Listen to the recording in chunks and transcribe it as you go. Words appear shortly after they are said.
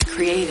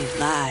Created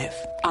live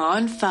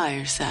on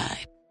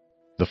Fireside.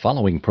 The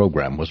following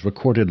program was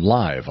recorded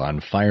live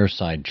on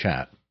Fireside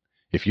Chat.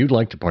 If you'd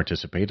like to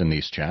participate in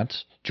these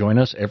chats, join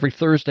us every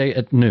Thursday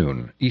at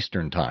noon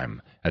Eastern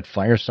Time at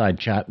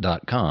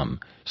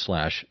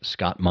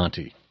firesidechat.com/Scott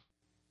Monty.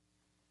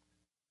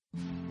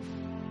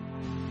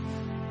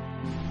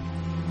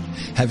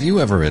 Have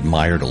you ever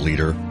admired a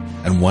leader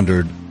and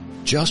wondered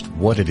just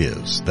what it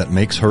is that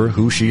makes her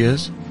who she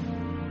is?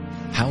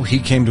 How he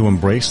came to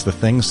embrace the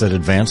things that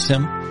advance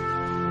him?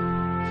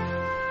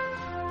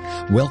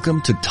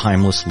 Welcome to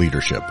Timeless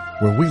Leadership,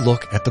 where we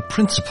look at the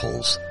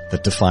principles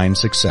that define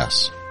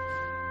success.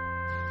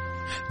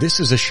 This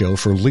is a show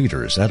for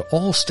leaders at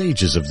all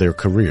stages of their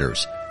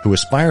careers who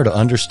aspire to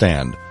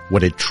understand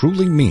what it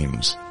truly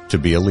means to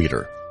be a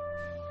leader.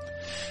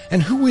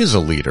 And who is a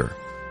leader?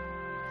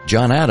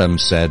 John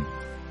Adams said,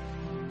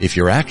 "If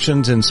your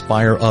actions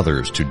inspire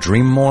others to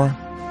dream more,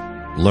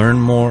 learn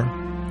more,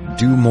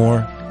 do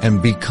more,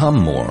 and become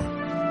more,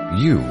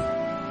 you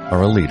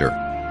are a leader."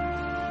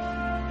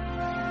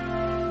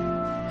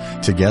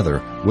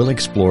 Together, we'll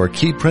explore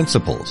key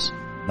principles,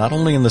 not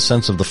only in the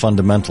sense of the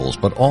fundamentals,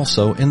 but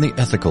also in the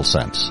ethical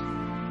sense.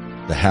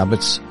 The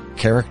habits,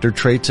 character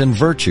traits, and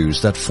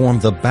virtues that form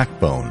the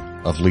backbone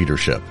of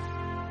leadership.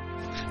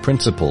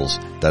 Principles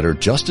that are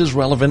just as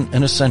relevant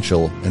and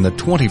essential in the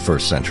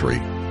 21st century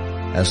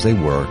as they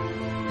were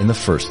in the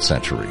first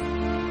century.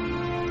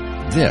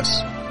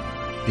 This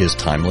is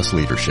Timeless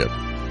Leadership.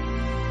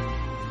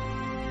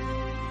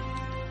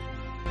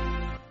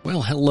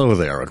 Well, hello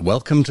there, and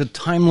welcome to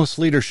Timeless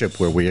Leadership,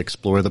 where we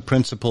explore the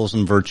principles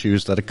and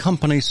virtues that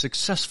accompany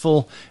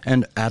successful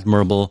and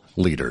admirable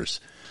leaders.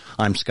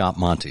 I'm Scott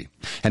Monty,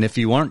 and if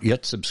you aren't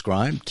yet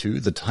subscribed to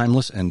the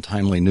Timeless and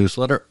Timely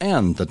newsletter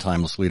and the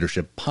Timeless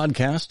Leadership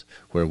podcast,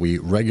 where we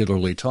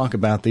regularly talk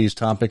about these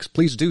topics,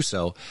 please do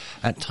so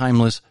at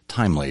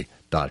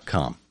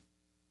timelesstimely.com.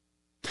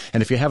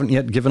 And if you haven't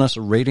yet given us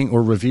a rating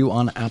or review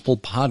on Apple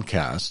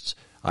Podcasts,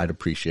 I'd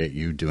appreciate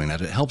you doing that.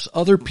 It helps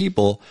other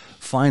people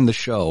find the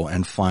show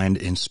and find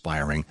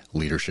inspiring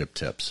leadership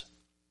tips.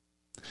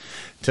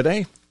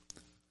 Today,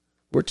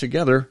 we're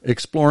together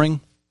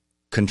exploring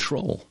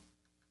control.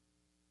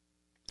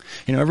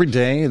 You know, every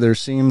day there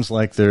seems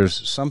like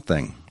there's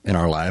something in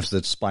our lives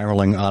that's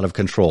spiraling out of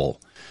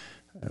control.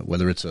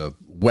 Whether it's a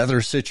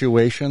weather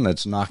situation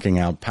that's knocking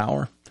out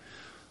power,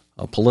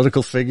 a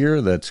political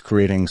figure that's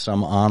creating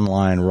some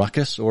online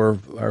ruckus, or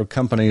our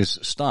company's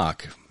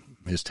stock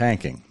is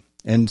tanking.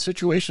 In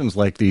situations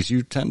like these,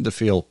 you tend to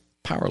feel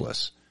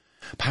powerless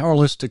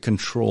to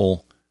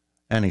control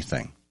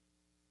anything.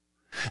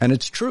 And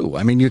it's true.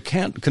 I mean, you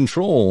can't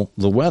control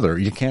the weather.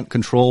 You can't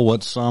control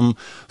what some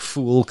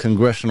fool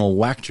congressional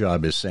whack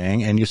job is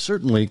saying, and you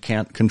certainly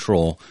can't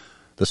control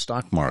the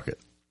stock market.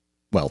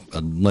 Well,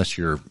 unless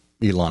you're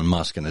Elon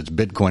Musk and it's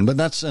Bitcoin, but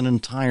that's an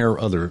entire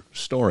other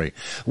story.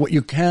 What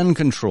you can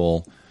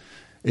control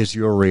is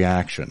your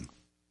reaction.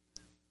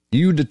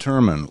 You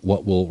determine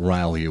what will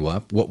rile you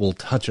up, what will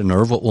touch a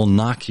nerve, what will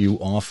knock you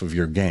off of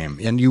your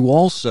game. And you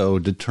also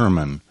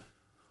determine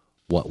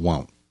what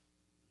won't.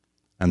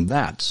 And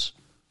that's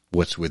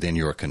what's within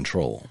your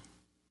control.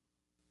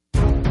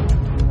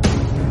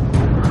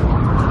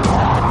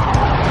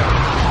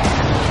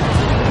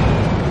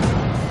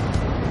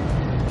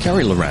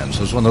 Carey Lohrenz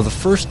was one of the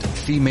first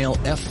female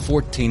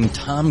F-14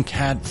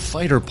 Tomcat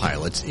fighter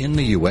pilots in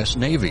the U.S.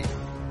 Navy.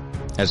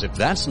 As if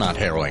that's not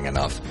harrowing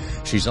enough,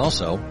 she's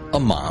also a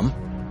mom,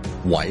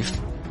 wife,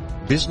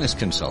 business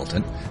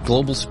consultant,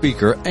 global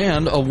speaker,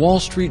 and a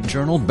Wall Street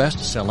Journal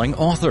best-selling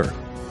author.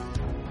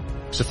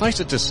 Suffice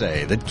it to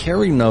say that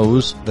Carey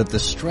knows that the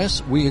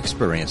stress we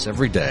experience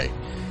every day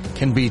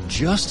can be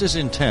just as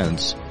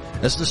intense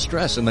as the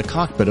stress in the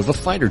cockpit of a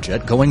fighter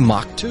jet going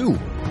Mach 2.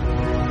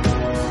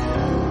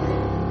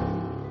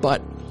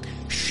 But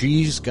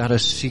she's got a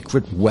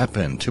secret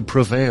weapon to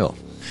prevail.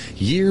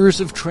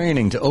 Years of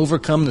training to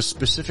overcome the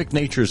specific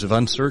natures of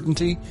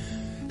uncertainty,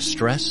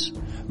 stress,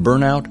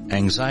 burnout,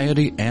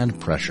 anxiety, and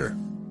pressure.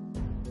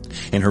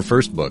 In her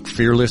first book,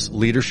 Fearless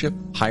Leadership,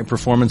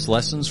 High-Performance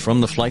Lessons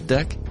from the Flight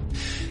Deck,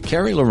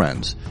 Carey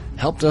Lohrenz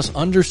helped us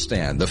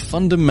understand the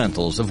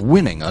fundamentals of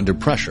winning under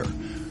pressure,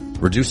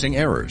 reducing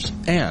errors,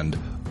 and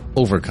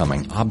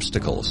overcoming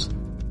obstacles.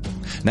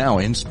 Now,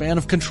 in Span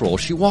of Control,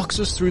 she walks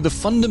us through the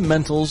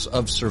fundamentals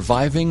of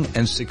surviving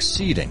and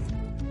succeeding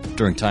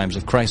during times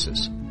of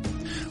crisis,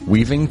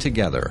 weaving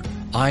together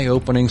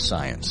eye-opening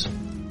science,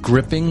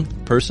 gripping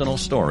personal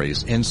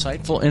stories,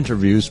 insightful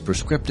interviews,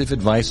 prescriptive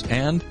advice,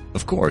 and,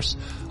 of course,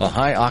 a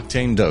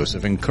high-octane dose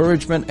of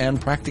encouragement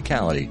and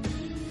practicality.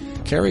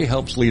 Carey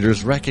helps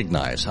leaders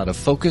recognize how to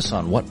focus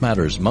on what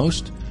matters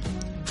most,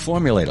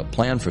 formulate a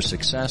plan for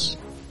success,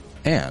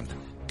 and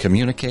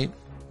communicate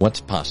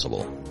what's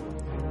possible.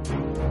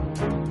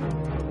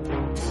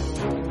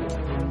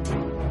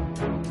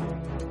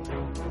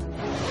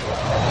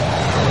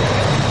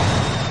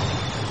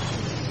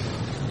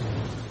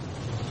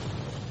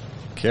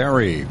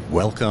 Carey,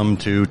 welcome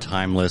to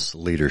Timeless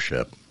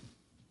Leadership.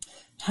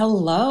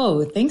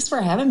 Hello. Thanks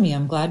for having me.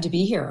 I'm glad to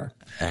be here.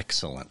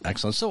 Excellent.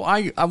 Excellent. So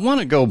I want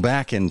to go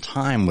back in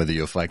time with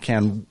you if I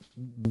can.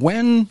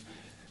 When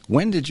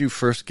did you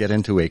first get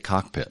into a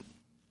cockpit?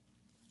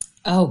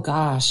 Oh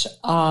gosh,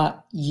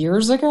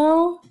 years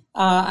ago,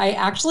 I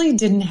actually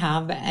didn't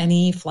have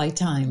any flight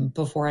time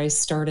before I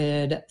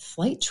started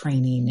flight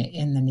training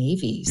in the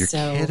Navy. You're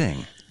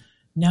kidding.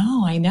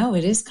 No, I know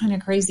it is kind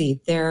of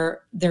crazy.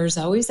 There's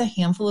always a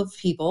handful of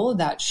people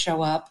that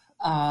show up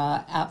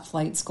at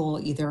flight school,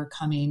 either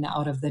coming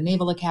out of the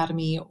Naval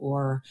Academy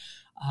or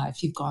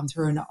if you've gone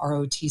through an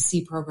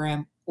ROTC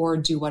program, or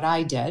do what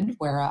I did,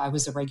 where I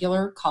was a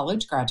regular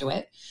college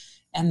graduate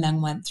and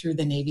then went through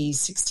the Navy's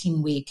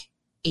 16-week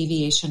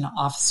aviation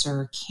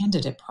officer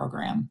candidate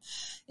program.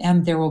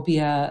 And there will be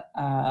a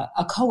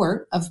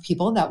cohort of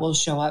people that will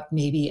show up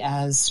maybe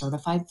as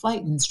certified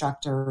flight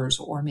instructors,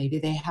 or maybe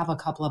they have a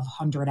couple of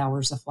 100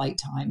 hours of flight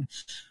time.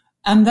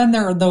 And then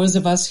there are those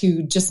of us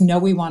who just know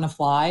we want to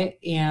fly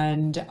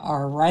and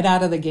are right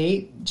out of the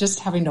gate,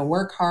 just having to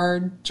work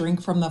hard,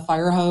 drink from the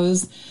fire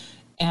hose,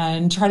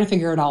 and try to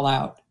figure it all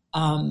out.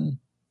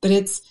 But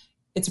it's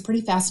a pretty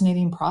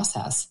fascinating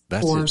process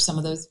for some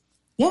of those.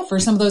 Yeah,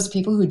 for some of those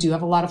people who do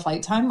have a lot of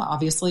flight time,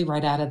 obviously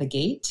right out of the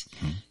gate,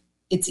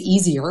 it's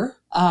easier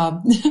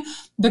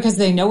because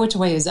they know which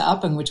way is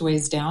up and which way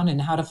is down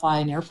and how to fly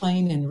an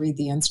airplane and read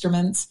the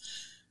instruments.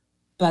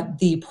 But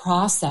the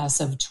process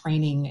of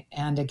training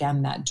and,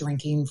 again, that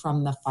drinking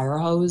from the fire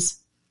hose,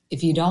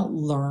 if you don't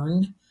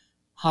learn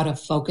how to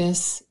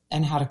focus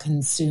and how to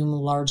consume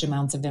large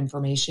amounts of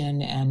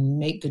information and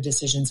make good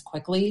decisions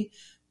quickly,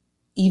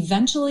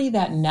 eventually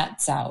that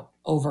nets out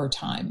over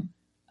time.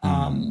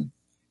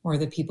 Or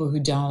the people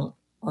who don't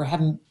or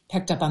haven't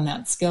picked up on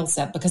that skill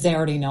set because they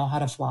already know how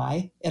to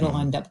fly, it'll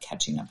end up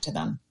catching up to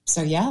them.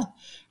 So yeah,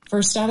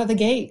 first out of the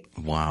gate.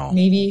 Wow. A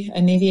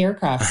Navy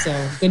aircraft.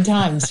 So good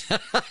times.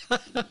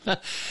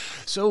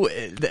 So,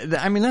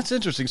 I mean, that's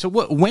interesting. So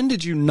when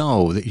did you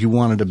know that you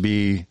wanted to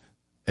be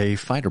a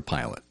fighter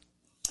pilot?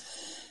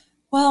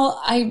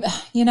 Well, I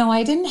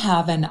didn't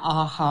have an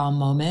aha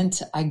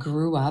moment. I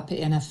grew up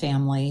in a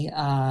family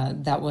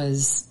that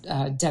was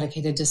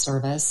dedicated to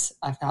service.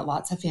 I've got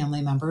lots of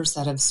family members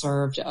that have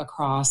served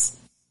across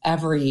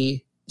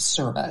every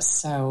service.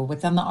 So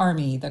within the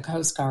Army, the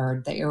Coast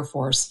Guard, the Air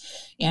Force,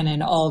 and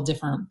in all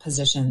different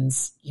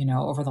positions,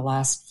 over the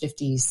last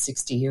 50,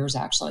 60 years,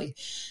 actually.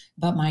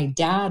 But my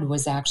dad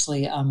was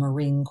actually a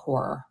Marine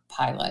Corps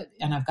pilot,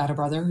 and I've got a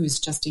brother who's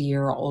just a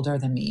year older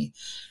than me.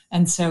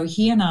 And so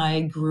he and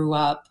I grew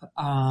up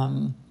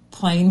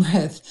playing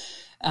with,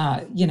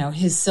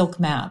 his silk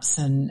maps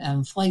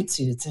and flight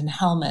suits and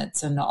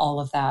helmets and all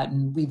of that.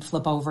 And we'd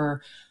flip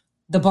over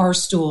the bar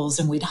stools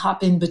and we'd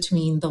hop in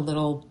between the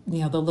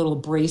little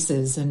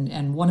braces.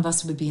 And one of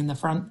us would be in the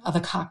front of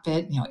the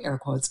cockpit, air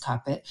quotes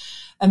cockpit,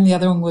 and the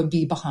other one would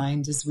be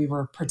behind as we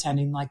were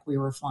pretending like we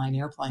were flying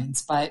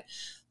airplanes. But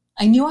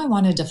I knew I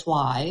wanted to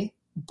fly,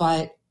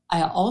 but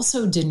I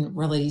also didn't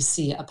really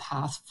see a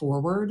path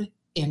forward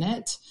in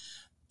it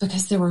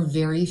because there were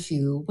very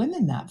few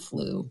women that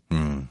flew.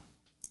 And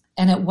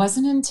it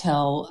wasn't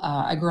until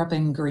I grew up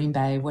in Green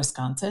Bay,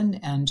 Wisconsin,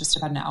 and just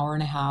about an hour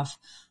and a half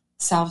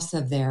south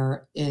of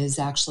there is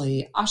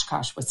actually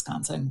Oshkosh,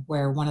 Wisconsin,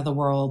 where one of the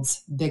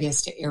world's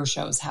biggest air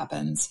shows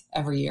happens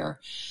every year.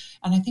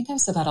 And I think I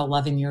was about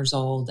 11 years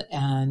old,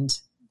 and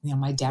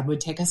my dad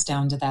would take us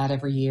down to that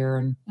every year,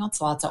 and it's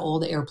lots of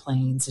old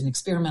airplanes and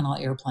experimental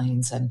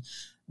airplanes, and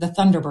the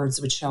Thunderbirds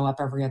would show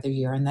up every other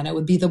year, and then it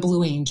would be the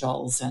Blue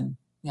Angels, and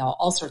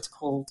all sorts of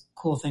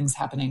cool things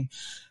happening.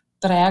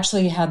 But I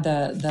actually had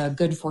the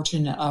good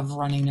fortune of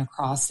running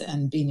across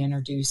and being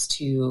introduced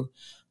to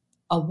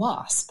a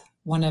WASP,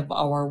 one of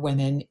our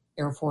women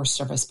Air Force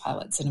service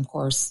pilots. And of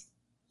course,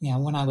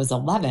 when I was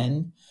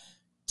 11,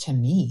 to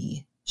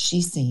me,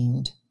 she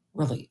seemed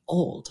really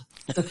old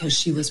because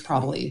she was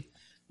probably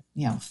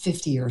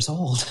 50 years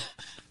old.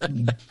 I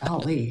mean,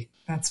 golly,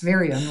 that's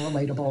very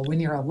unrelatable when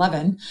you're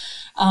 11.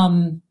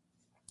 And,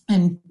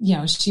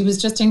 she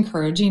was just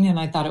encouraging, and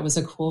I thought it was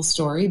a cool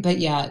story, but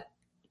yet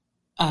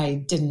I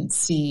didn't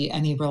see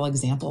any real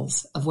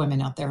examples of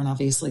women out there. And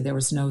obviously there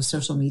was no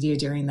social media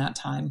during that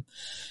time.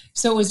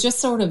 So it was just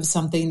sort of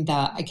something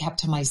that I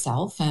kept to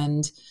myself.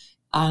 And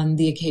on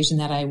the occasion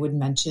that I would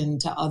mention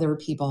to other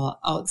people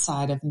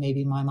outside of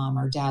maybe my mom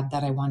or dad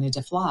that I wanted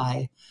to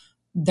fly,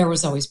 there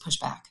was always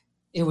pushback.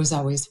 It was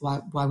always,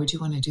 why would you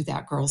want to do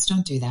that? Girls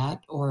don't do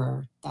that.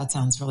 Or that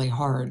sounds really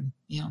hard.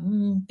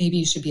 Maybe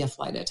you should be a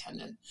flight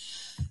attendant.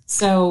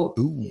 So,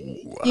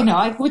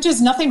 which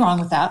is nothing wrong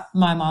with that.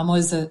 My mom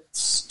was a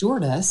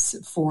stewardess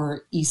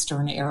for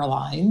Eastern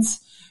Airlines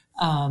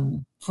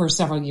for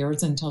several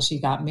years until she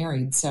got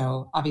married.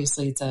 So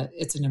obviously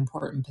it's an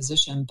important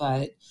position.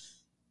 But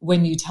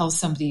when you tell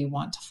somebody you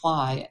want to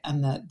fly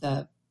and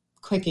the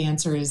quick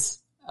answer is,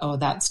 oh,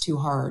 that's too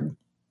hard,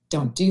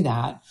 don't do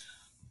that,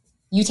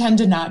 you tend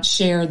to not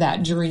share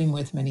that dream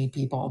with many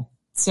people.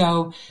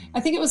 So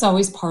I think it was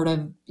always part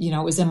of,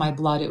 it was in my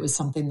blood. It was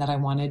something that I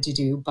wanted to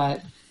do,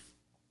 but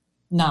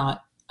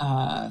not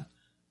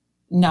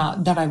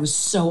not that I was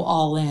so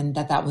all in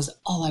that was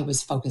all I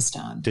was focused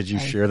on. Did you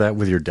share that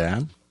with your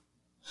dad?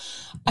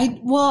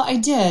 I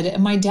did.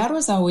 And my dad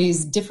was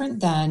always different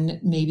than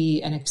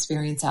maybe an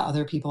experience that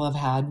other people have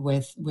had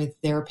with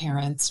their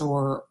parents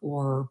or,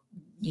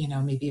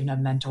 maybe even a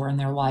mentor in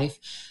their life.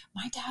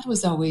 My dad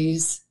was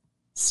always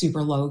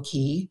super low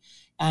key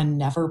and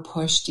never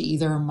pushed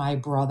either my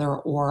brother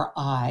or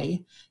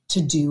I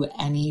to do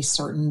any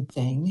certain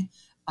thing.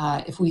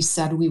 If we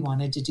said we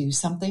wanted to do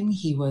something,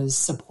 he was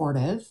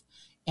supportive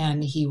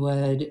and he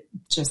would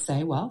just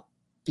say, well,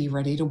 be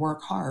ready to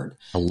work hard.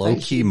 A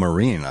low-key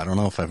Marine. I don't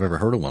know if I've ever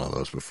heard of one of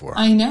those before.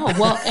 I know.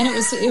 Well, and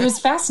it was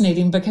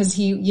fascinating because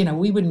he,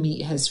 we would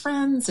meet his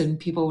friends and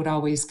people would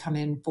always come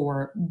in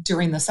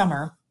during the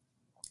summer,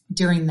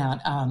 during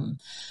that,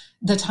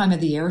 the time of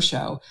the air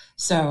show.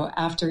 So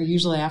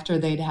usually after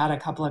they'd had a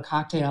couple of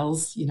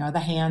cocktails, the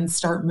hands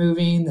start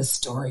moving, the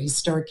stories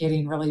start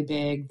getting really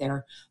big.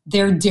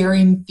 Their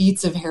daring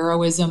feats of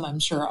heroism, I'm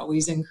sure,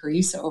 always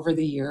increase over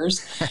the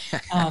years.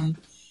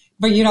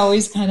 But you'd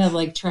always kind of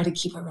like try to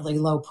keep a really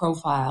low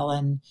profile.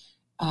 And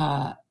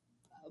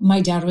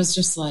my dad was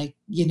just like,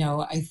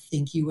 I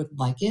think you would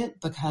like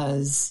it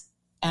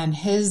and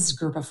his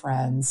group of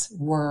friends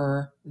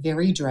were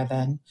very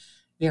driven,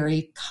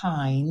 very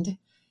kind,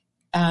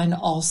 and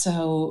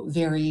also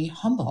very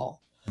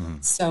humble.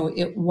 Mm. So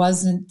it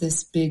wasn't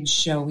this big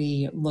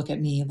showy, look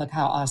at me, look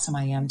how awesome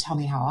I am, tell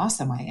me how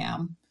awesome I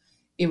am.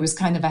 It was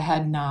kind of a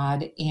head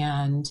nod.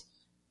 And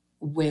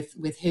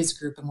with his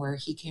group and where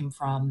he came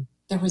from,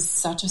 there was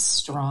such a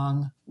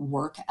strong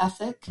work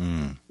ethic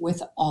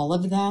with all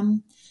of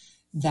them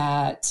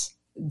that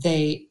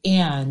they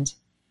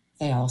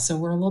also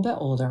were a little bit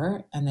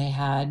older and they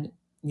had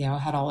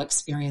all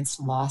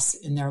experienced loss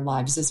in their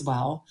lives as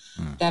well,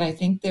 that I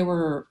think they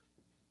were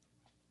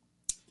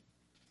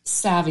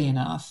savvy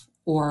enough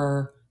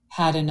or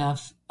had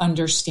enough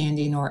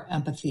understanding or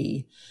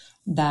empathy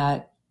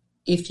that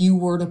if you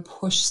were to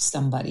push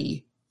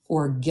somebody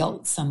or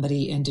guilt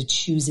somebody into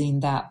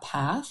choosing that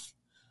path,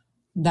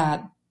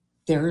 that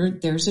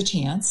there's a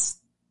chance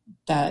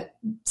that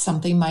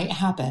something might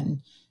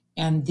happen.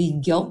 And the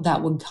guilt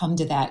that would come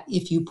to that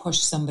if you push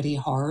somebody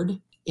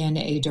hard in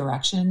a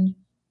direction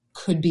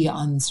could be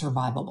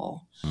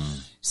unsurvivable. Mm.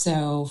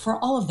 So for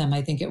all of them,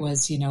 I think it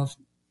was,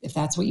 if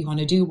that's what you want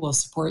to do, we'll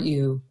support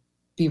you.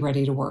 Be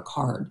ready to work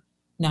hard.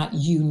 Not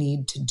you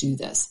need to do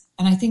this.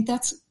 And I think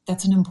that's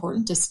an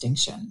important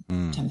distinction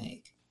to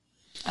make.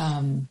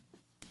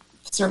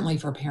 Certainly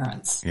for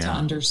parents to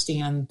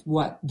understand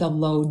what the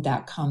load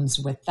that comes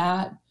with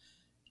that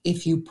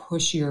if you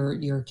push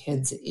your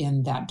kids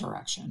in that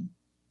direction.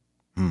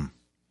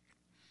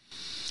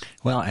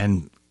 Well,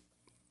 and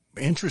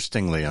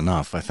interestingly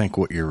enough, I think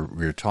what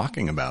you're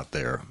talking about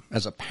there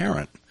as a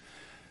parent,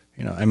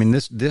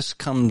 this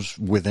comes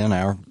within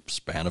our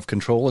span of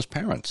control as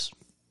parents.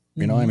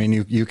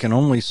 You can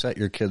only set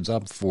your kids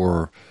up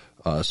for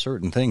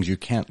certain things. You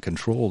can't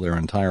control their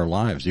entire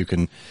lives. You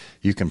can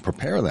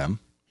prepare them.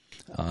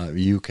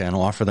 You can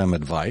offer them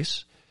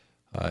advice.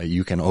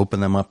 You can open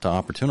them up to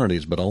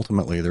opportunities, but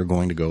ultimately they're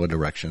going to go a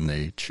direction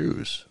they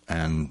choose.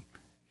 And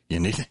you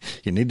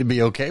need to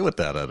be okay with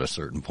that at a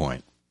certain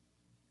point.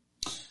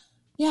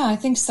 Yeah, I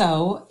think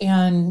so.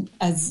 And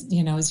as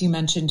you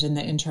mentioned in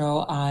the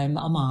intro, I'm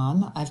a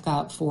mom. I've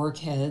got 4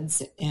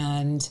 kids,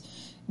 and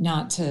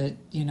not to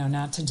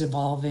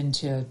devolve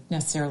into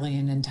necessarily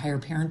an entire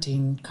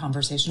parenting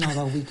conversation,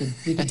 although we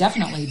could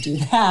definitely do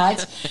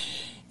that.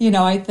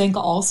 I think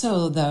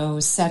also, though,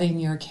 setting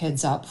your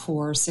kids up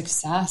for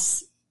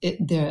success,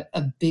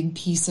 a big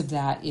piece of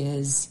that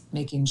is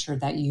making sure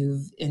that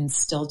you've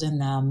instilled in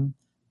them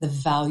the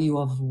value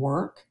of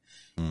work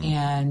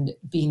and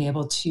being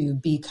able to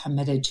be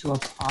committed to a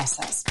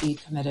process, be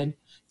committed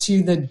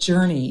to the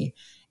journey,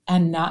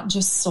 and not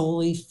just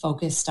solely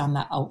focused on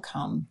the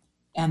outcome.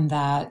 And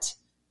that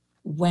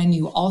when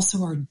you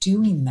also are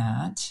doing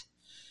that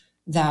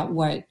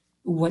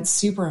what's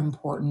super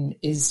important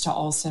is to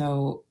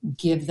also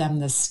give them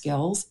the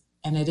skills,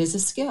 and it is a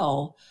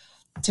skill,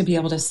 to be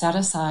able to set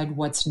aside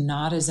what's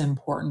not as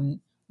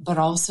important, but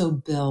also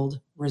build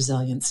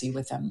resiliency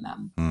within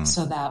them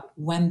so that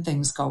when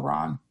things go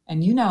wrong,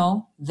 and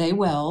they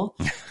will,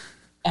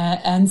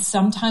 and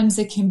sometimes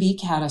it can be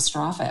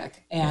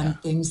catastrophic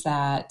and things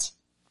that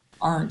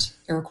aren't,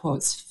 air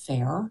quotes,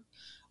 fair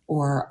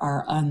or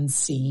are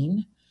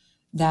unseen,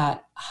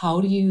 that how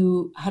do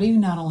you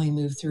not only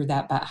move through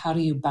that, but how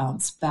do you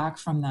bounce back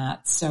from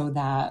that so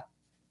that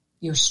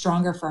you're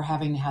stronger for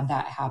having had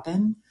that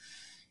happen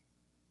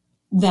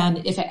than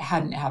if it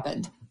hadn't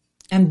happened.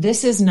 And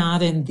this is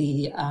not in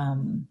the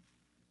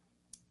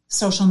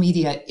social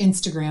media,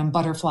 Instagram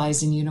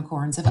butterflies and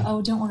unicorns of,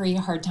 oh, don't worry,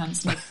 hard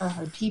times make for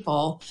hard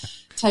people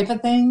type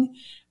of thing.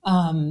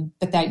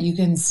 But that you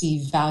can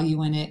see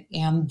value in it,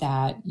 and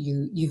that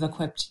you've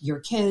equipped your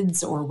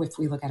kids, or if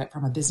we look at it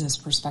from a business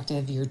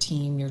perspective, your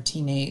team, your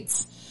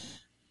teammates,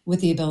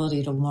 with the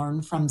ability to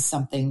learn from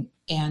something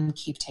and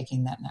keep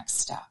taking that next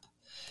step.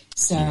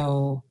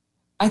 So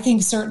I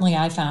think certainly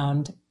I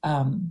found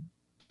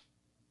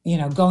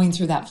going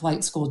through that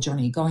flight school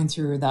journey, going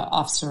through the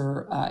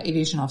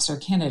aviation officer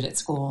candidate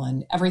school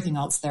and everything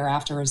else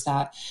thereafter, is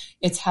that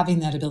it's having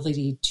that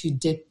ability to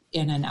dip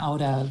in and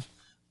out of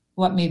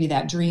what maybe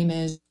that dream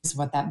is,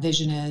 what that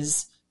vision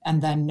is,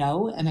 and then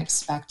know and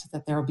expect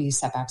that there will be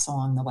setbacks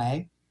along the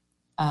way.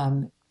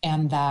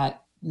 And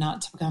that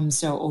not to become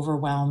so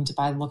overwhelmed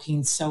by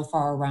looking so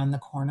far around the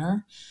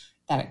corner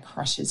that it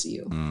crushes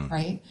you,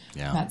 right?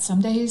 Yeah. That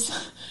some days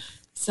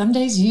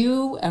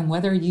you, and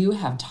whether you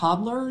have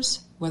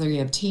toddlers, whether you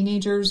have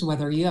teenagers,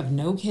 whether you have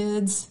no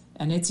kids,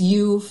 and it's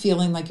you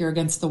feeling like you're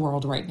against the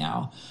world right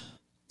now.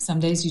 Some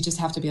days you just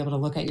have to be able to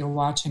look at your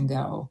watch and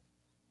go,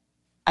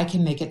 I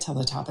can make it till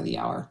the top of the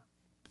hour.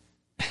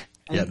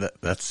 Yeah,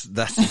 that's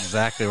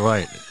exactly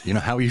right.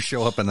 How you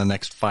show up in the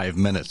next 5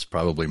 minutes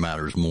probably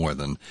matters more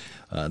than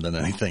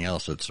anything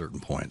else at certain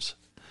points.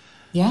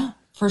 Yeah,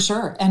 for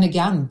sure. And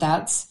again,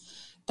 that's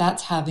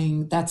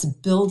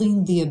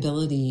building the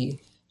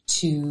ability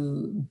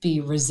to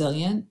be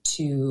resilient,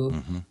 to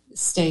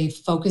stay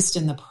focused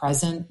in the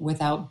present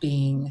without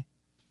being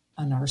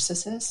a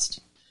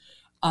narcissist,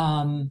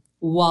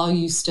 while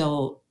you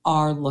still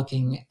are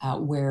looking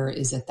at where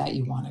is it that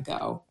you want to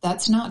go.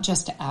 That's not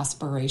just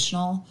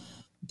aspirational,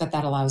 but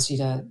that allows you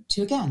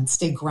to again,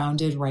 stay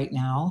grounded right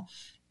now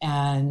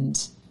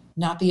and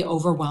not be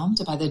overwhelmed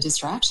by the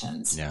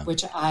distractions,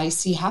 which I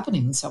see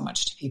happening so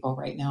much to people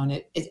right now. And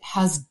it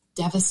has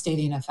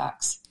devastating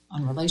effects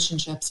on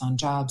relationships, on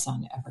jobs,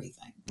 on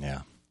everything.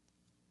 Yeah.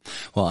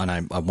 Well, and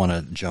I want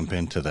to jump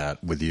into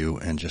that with you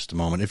in just a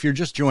moment. If you're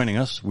just joining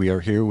us, we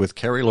are here with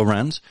Carey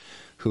Lohrenz,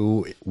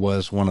 who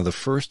was one of the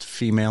first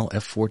female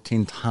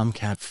F-14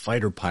 Tomcat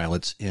fighter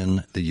pilots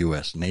in the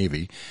U.S.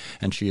 Navy.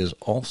 And she is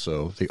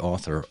also the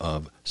author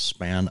of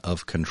Span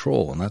of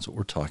Control. And that's what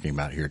we're talking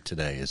about here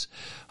today is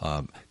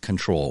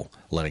control,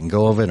 letting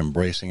go of it,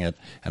 embracing it,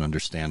 and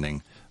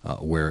understanding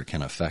where it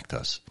can affect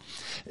us.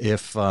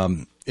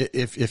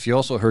 If you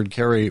also heard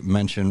Carey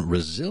mention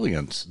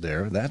resilience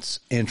there, that's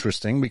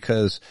interesting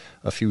because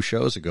a few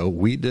shows ago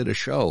we did a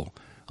show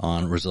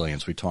on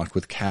resilience. We talked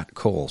with Kat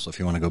Cole. So if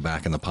you want to go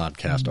back in the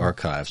podcast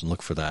archives and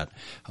look for that,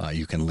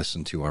 you can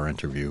listen to our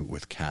interview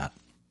with Kat.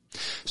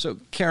 So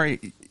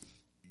Carey,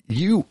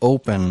 you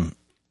open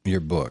your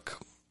book,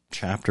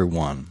 chapter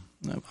 1,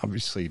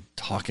 obviously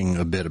talking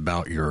a bit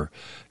about your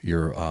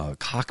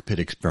cockpit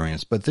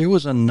experience, but there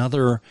was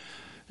another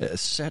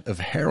set of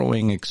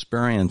harrowing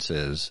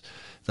experiences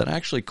that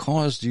actually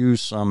caused you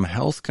some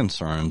health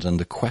concerns and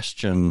to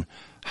question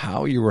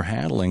how you were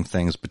handling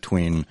things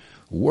between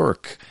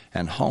work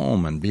and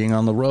home and being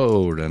on the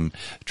road and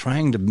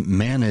trying to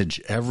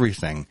manage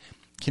everything.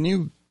 Can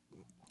you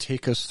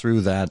take us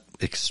through that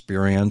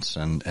experience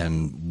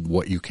and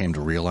what you came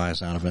to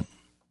realize out of it?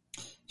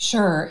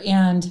 Sure.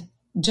 And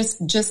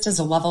just as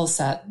a level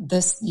set,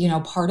 this,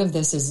 part of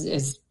this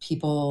is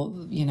people,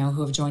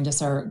 who have joined us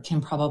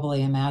can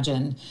probably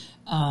imagine.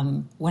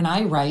 When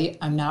I write,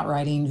 I'm not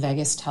writing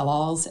Vegas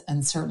tell-alls.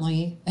 And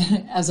certainly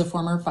as a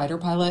former fighter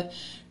pilot,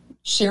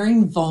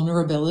 sharing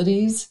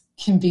vulnerabilities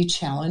can be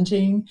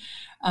challenging.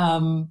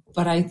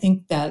 But I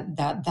think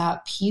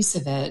that piece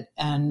of it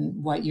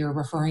and what you're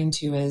referring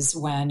to is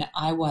when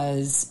I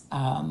was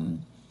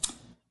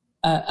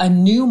a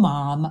new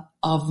mom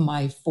of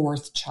my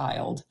fourth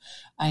child.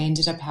 I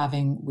ended up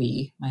having,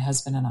 my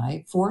husband and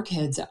I, 4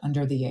 kids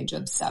under the age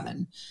of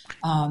 7,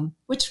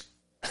 which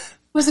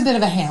was a bit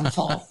of a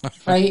handful,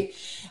 right?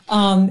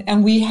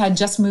 And we had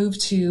just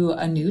moved to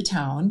a new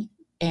town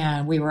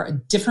and we were a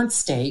different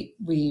state.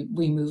 We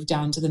moved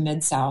down to the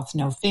Mid-South,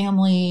 no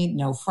family,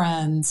 no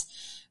friends.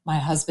 My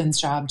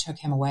husband's job took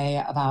him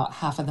away about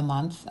half of the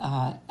month,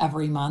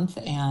 every month.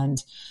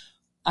 And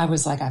I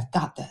was like, I've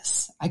got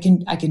this. I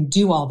can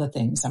do all the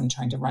things. I'm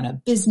trying to run a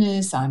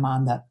business. I'm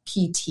on the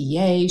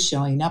PTA,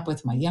 showing up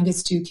with my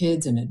youngest 2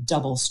 kids in a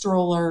double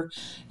stroller,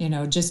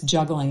 just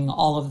juggling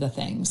all of the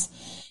things.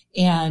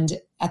 And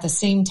at the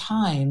same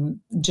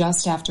time,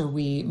 just after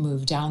we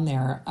moved down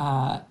there,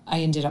 I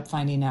ended up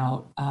finding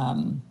out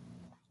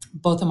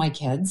both of my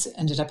kids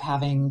ended up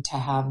having to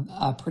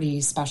have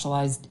pretty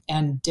specialized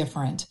and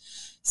different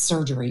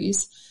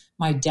surgeries.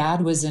 My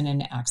dad was in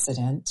an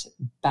accident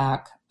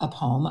back up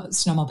home, a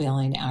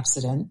snowmobiling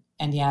accident,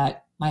 and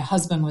yet my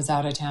husband was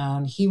out of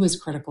town. He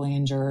was critically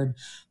injured.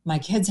 My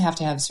kids have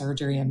to have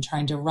surgery. I'm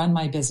trying to run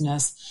my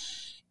business.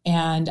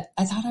 And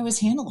I thought I was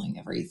handling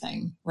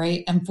everything,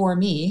 right? And for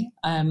me,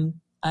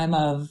 I'm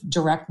of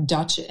direct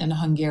Dutch and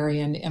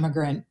Hungarian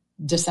immigrant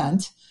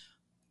descent.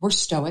 We're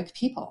stoic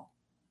people.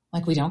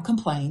 Like, we don't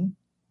complain.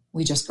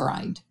 We just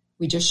grind.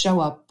 We just show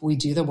up. We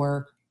do the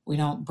work. We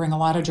don't bring a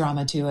lot of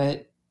drama to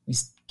it. We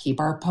keep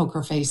our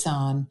poker face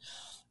on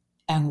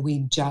and we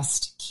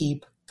just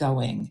keep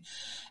going.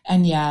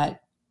 And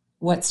yet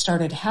what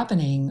started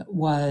happening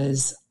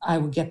was I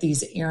would get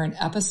these errant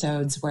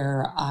episodes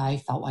where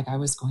I felt like I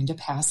was going to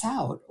pass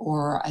out,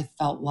 or I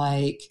felt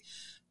like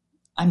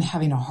I'm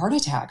having a heart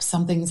attack.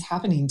 Something's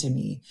happening to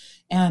me.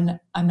 And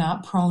I'm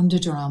not prone to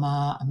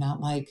drama. I'm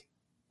not like,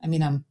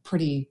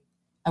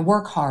 I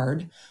work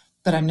hard,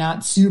 but I'm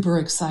not super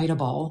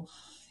excitable.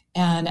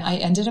 And I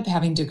ended up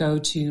having to go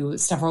to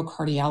several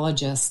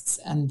cardiologists,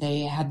 and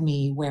they had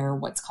me wear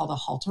what's called a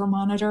Holter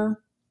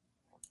monitor.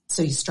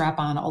 So you strap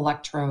on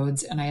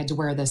electrodes, and I had to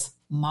wear this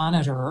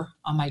monitor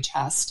on my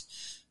chest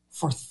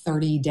for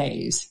 30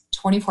 days,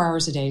 24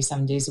 hours a day,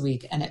 7 days a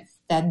week. And it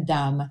fed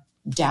them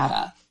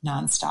data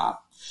nonstop.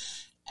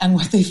 And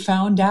what they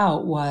found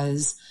out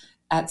was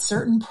at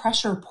certain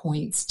pressure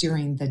points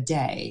during the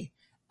day,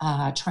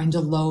 trying to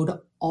load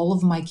all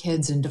of my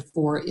kids into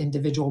 4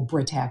 individual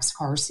Britax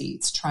car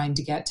seats, trying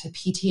to get to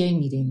PTA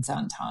meetings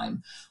on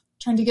time,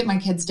 trying to get my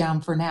kids down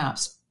for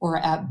naps, or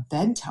at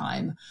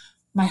bedtime,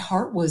 my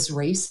heart was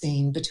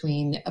racing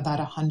between about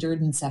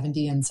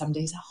 170 and some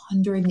days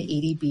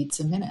 180 beats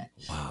a minute,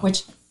 wow.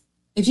 Which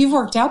if you've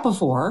worked out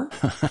before,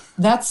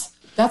 that's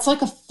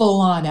like a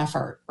full-on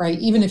effort, right?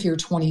 Even if you're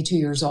 22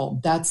 years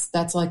old,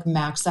 that's like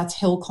max, that's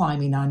hill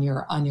climbing on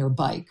your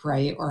bike,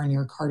 right? Or on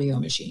your cardio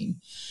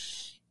machine.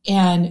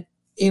 And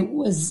it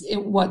was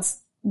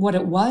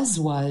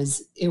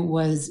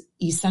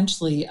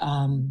essentially,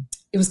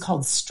 it was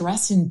called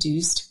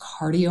stress-induced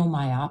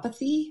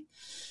cardiomyopathy,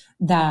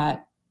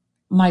 that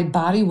my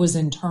body was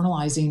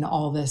internalizing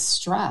all this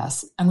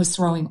stress and was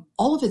throwing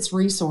all of its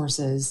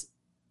resources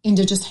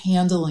into just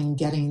handling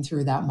getting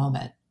through that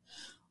moment.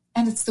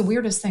 And it's the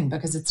weirdest thing,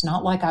 because it's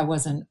not like I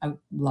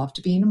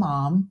loved being a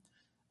mom.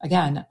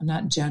 Again, I'm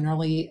not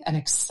generally an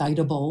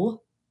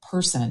excitable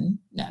person,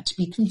 not to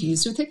be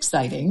confused with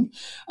exciting.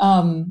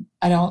 I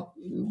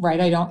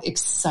don't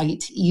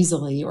excite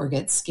easily or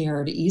get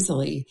scared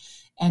easily.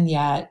 And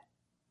yet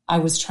I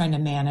was trying to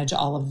manage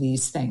all of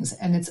these things.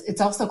 And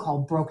it's also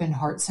called broken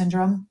heart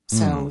syndrome.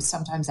 So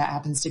sometimes that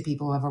happens to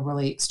people who have a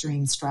really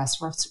extreme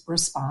stress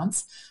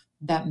response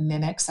that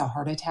mimics a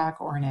heart attack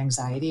or an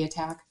anxiety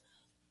attack.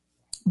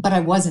 But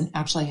I wasn't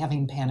actually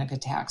having panic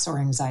attacks or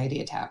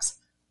anxiety attacks.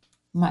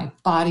 My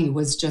body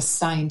was just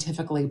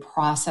scientifically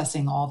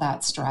processing all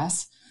that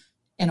stress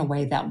in a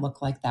way that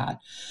looked like that.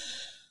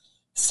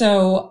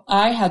 So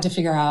I had to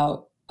figure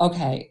out,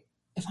 okay,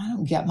 if I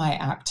don't get my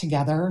act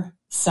together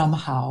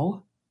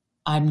somehow,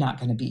 I'm not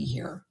going to be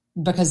here,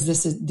 because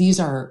these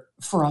are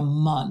for a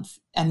month.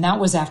 And that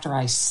was after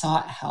I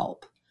sought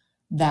help,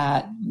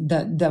 that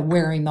the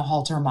wearing the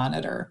Holter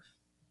monitor,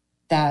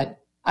 that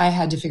I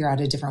had to figure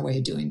out a different way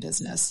of doing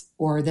business,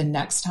 or the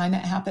next time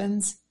it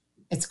happens,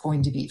 it's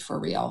going to be for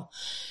real.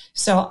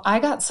 So I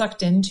got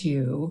sucked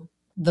into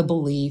the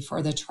belief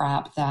or the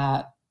trap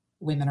that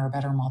women are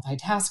better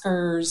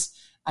multitaskers.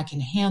 I can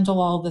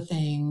handle all the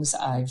things.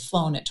 I've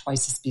flown at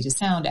twice the speed of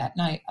sound at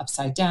night,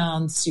 upside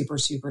down, super,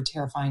 super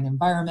terrifying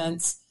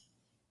environments.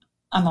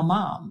 I'm a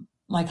mom.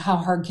 Like, how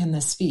hard can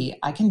this be?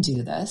 I can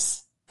do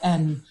this.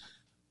 And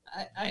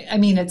I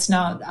mean, it's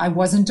not, I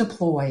wasn't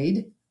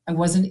deployed. I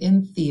wasn't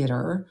in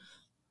theater.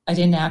 I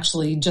didn't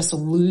actually just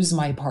lose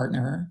my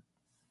partner.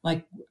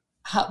 Like,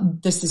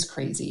 this is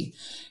crazy.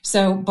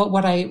 So, but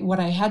what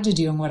I had to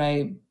do, and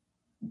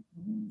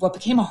what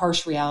became a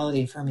harsh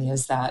reality for me,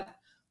 is that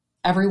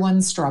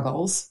everyone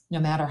struggles, no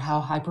matter how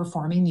high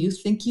performing you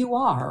think you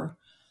are,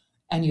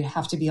 and you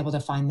have to be able to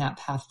find that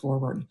path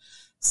forward.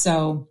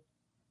 So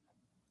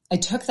I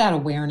took that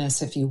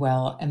awareness, if you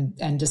will,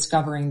 and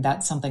discovering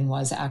that something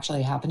was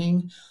actually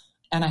happening,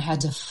 and I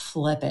had to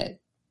flip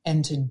it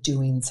into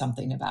doing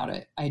something about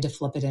it. I had to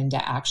flip it into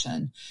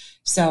action.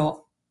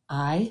 So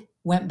I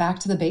went back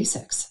to the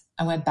basics.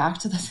 I went back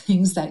to the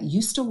things that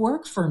used to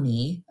work for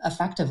me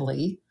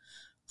effectively,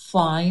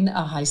 flying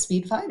a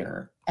high-speed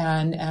fighter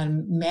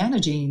and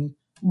managing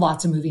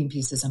lots of moving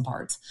pieces and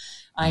parts.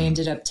 I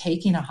ended up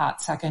taking a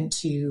hot second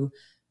to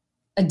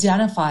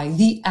identify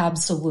the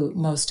absolute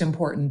most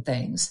important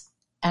things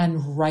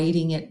and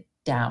writing it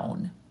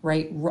down,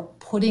 right?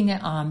 Putting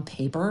it on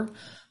paper,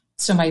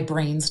 so my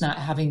brain's not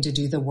having to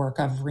do the work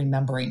of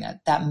remembering it,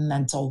 that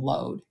mental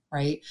load,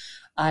 right?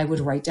 I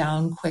would write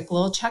down quick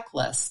little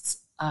checklists.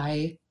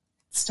 I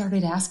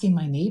started asking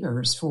my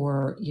neighbors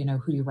for,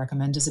 who do you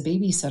recommend as a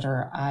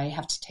babysitter? I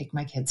have to take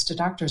my kids to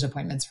doctor's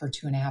appointments for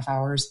 2.5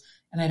 hours,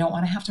 and I don't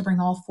want to have to bring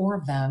all 4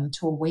 of them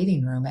to a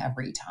waiting room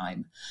every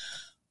time.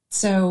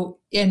 So,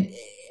 and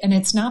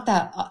it's not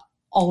that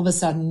all of a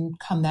sudden,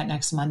 come that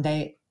next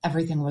Monday,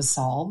 everything was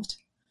solved,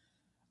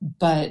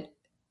 but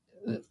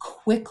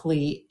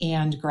quickly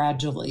and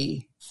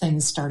gradually,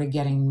 things started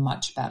getting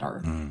much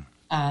better.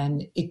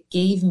 And it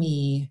gave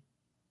me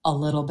a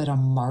little bit of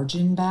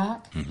margin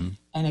back,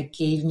 and it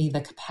gave me the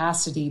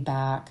capacity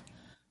back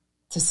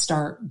to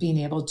start being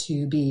able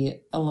to be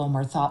a little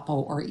more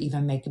thoughtful, or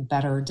even make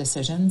better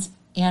decisions.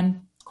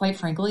 And quite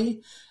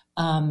frankly,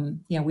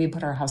 we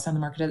put our house on the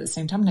market at the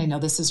same time. And I know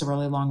this is a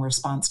really long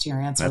response to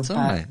your answer. That's all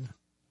right.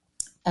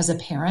 As a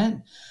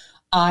parent,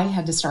 I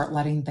had to start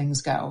letting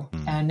things go.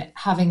 And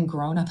having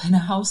grown up in a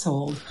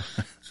household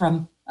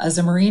as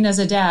a Marine, as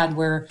a dad,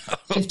 where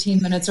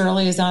 15 minutes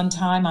early is on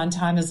time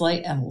is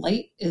late, and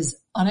late is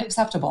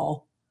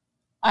unacceptable,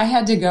 I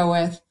had to go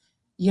with,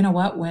 you know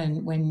what,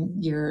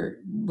 when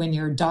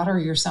your daughter or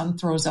your son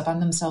throws up on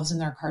themselves in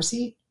their car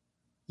seat,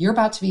 you're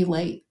about to be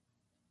late.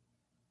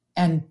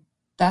 And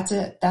that's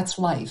it. That's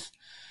life.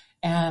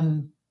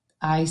 And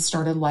I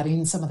started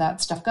letting some of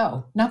that stuff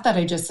go. Not that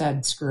I just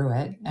said, screw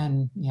it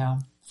and,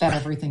 fed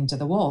everything to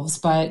the wolves,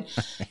 but,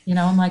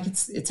 I'm like,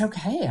 it's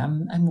okay.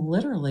 I'm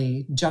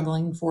literally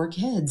juggling 4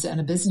 kids and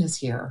a business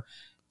here.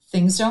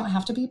 Things don't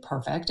have to be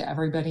perfect.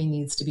 Everybody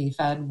needs to be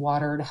fed,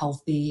 watered,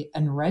 healthy,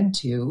 and read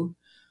to.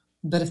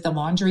 But if the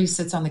laundry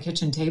sits on the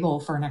kitchen table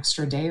for an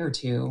extra day or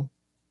two,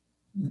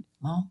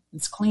 well,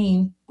 it's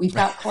clean. We've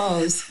got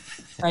clothes,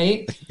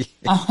 right?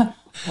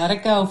 Let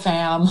it go,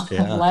 fam.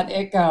 Yeah. Let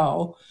it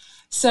go.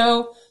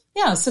 So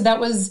that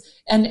was,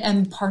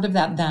 and part of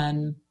that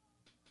then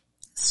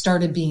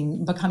started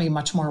becoming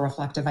much more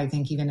reflective, I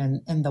think,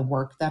 even in the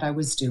work that I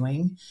was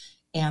doing,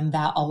 and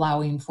that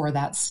allowing for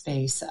that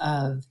space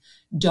of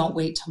don't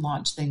wait to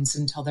launch things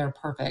until they're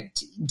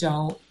perfect.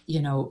 Don't,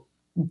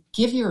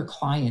 give your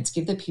clients,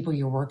 give the people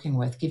you're working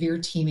with, give your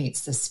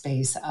teammates the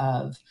space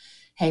of,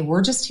 hey,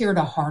 we're just here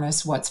to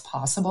harness what's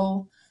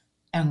possible.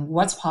 And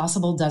what's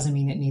possible doesn't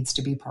mean it needs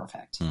to be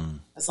perfect.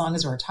 As long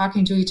as we're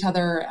talking to each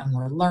other and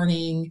we're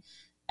learning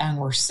and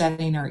we're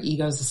setting our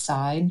egos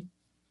aside,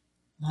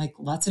 like,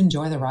 let's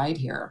enjoy the ride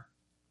here.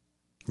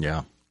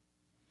 Yeah.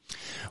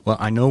 Well,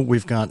 I know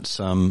we've got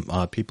some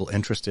people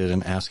interested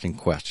in asking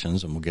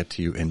questions, and we'll get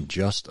to you in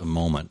just a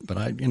moment.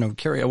 But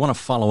Carey, I want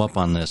to follow up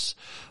on this,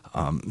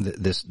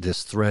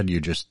 this thread you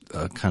just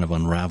kind of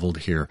unraveled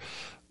here.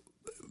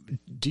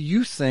 Do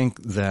you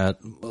think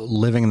that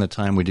living in the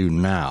time we do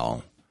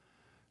now,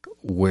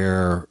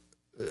 where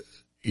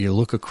you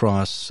look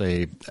across,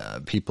 say,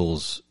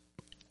 people's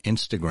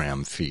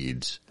Instagram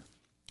feeds,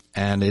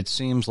 and it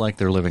seems like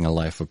they're living a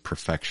life of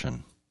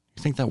perfection,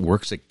 you think that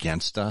works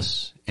against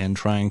us in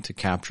trying to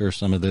capture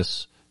some of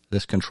this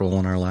control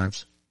in our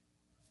lives?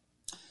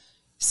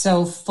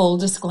 So, full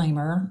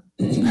disclaimer,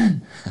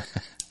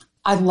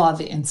 I love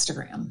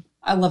Instagram.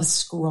 I love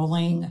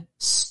scrolling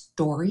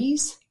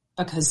stories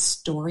because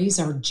stories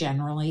are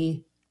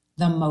generally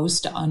the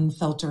most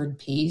unfiltered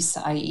piece,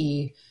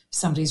 i.e.,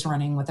 somebody's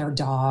running with their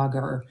dog,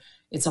 or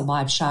it's a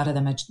live shot of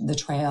them at the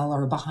trail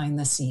or behind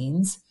the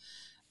scenes.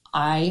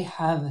 I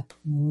have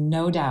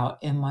no doubt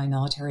in my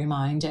military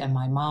mind and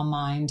my mom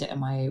mind and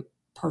my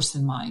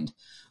person mind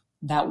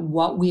that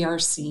what we are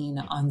seeing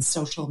on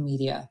social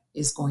media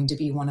is going to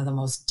be one of the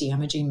most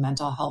damaging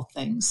mental health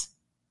things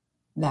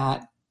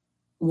that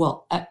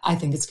I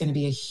think it's going to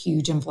be a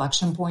huge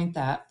inflection point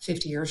that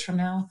 50 years from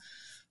now,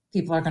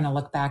 people are going to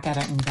look back at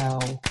it and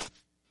go,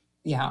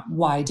 yeah,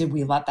 why did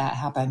we let that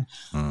happen?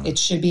 It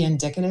should be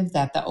indicative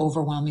that the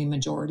overwhelming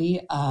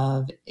majority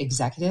of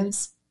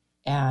executives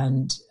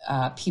and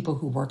people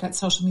who work at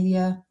social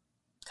media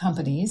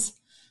companies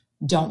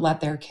don't let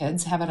their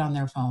kids have it on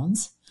their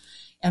phones.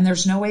 And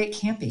there's no way it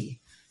can't be.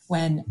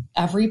 When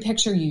every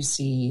picture you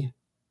see,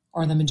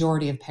 or the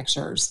majority of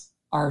pictures,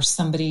 are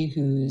somebody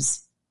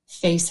whose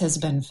face has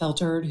been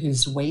filtered,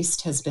 whose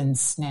waist has been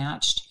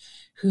snatched,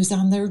 who's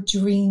on their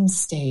dream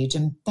stage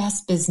and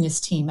best business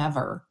team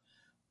ever,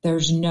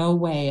 there's no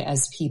way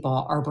as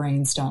people our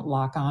brains don't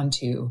lock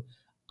onto,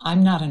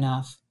 I'm not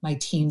enough, my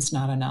team's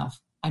not enough,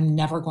 I'm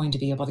never going to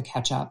be able to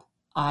catch up,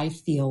 I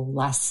feel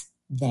less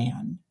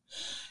than.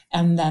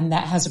 And then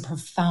that has a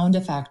profound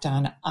effect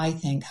on, I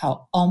think,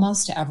 how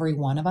almost every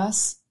one of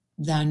us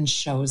then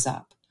shows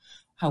up,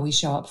 how we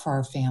show up for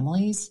our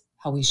families,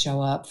 how we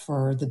show up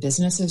for the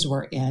businesses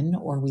we're in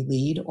or we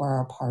lead or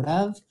are a part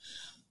of.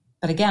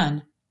 But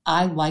again,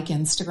 I like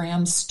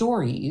Instagram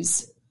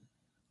stories.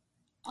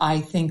 I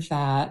think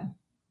that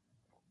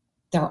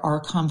there are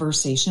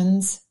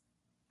conversations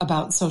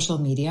about social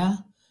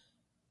media,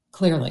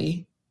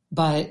 clearly,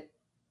 but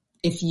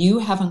if you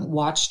haven't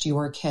watched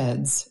your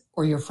kids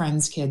or your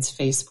friends' kids'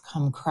 face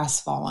become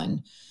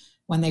crestfallen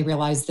when they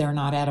realize they're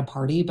not at a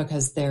party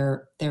because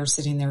they're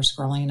sitting there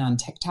scrolling on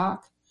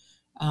TikTok,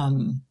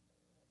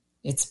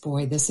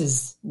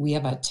 we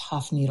have a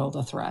tough needle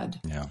to thread.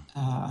 Yeah.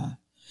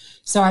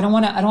 So I don't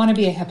want to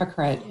be a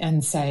hypocrite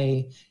and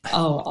say,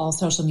 oh, all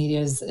social media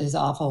is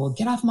awful.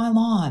 Get off my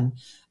lawn.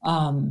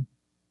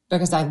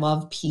 Because I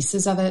love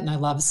pieces of it and I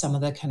love some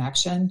of the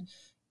connection,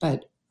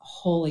 but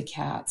holy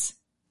cats,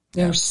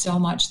 there's so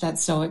much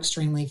that's so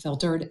extremely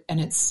filtered and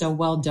it's so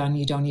well done.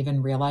 You don't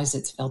even realize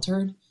it's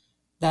filtered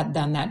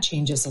that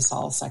changes us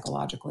all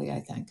psychologically, I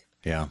think.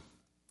 Yeah.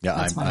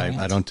 Yeah,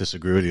 I don't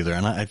disagree with you there.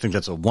 And I think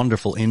that's a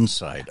wonderful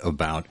insight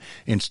about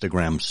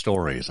Instagram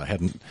stories. I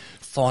hadn't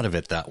thought of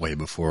it that way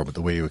before, but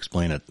the way you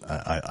explain it,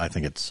 I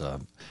think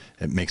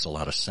it makes a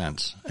lot of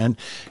sense. And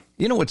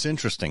you know what's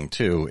interesting,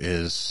 too,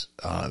 is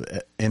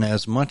in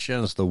as much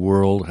as the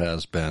world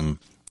has been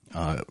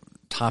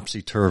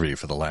topsy-turvy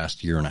for the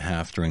last year and a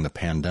half during the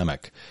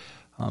pandemic,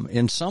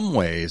 in some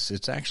ways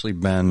it's actually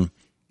been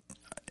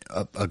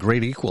a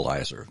great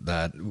equalizer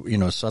that,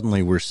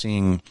 suddenly we're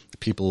seeing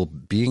people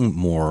being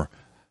more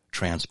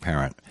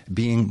transparent,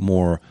 being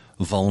more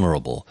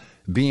vulnerable,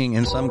 being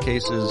in some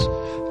cases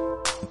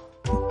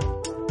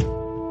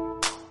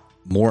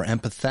more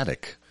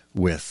empathetic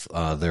with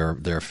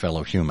their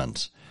fellow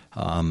humans.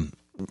 So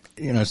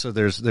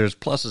there's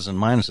pluses and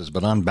minuses,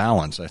 but on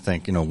balance, I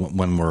think,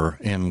 when we're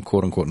in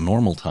quote unquote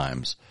normal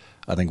times,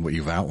 I think what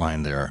you've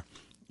outlined there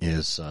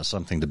is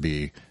something to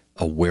be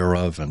aware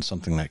of and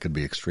something that could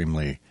be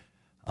extremely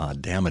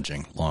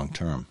damaging long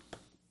term.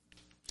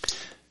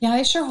 Yeah,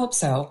 I sure hope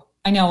so.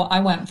 I know I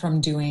went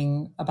from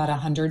doing about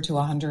 100 to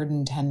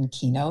 110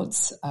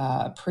 keynotes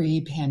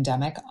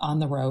pre-pandemic on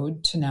the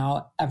road to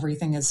now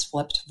everything is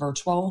flipped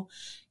virtual.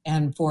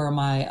 And for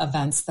my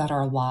events that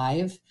are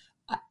live,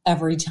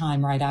 every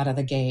time right out of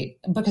the gate,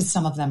 because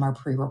some of them are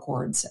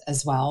pre-records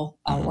as well,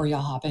 or you'll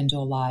hop into a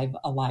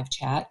live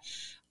chat.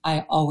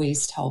 I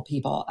always tell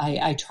people,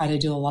 I try to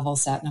do a level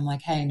set and I'm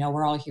like, hey, no,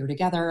 we're all here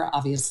together.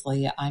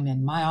 Obviously, I'm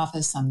in my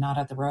office. I'm not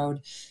at the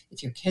road.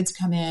 If your kids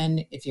come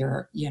in, if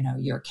your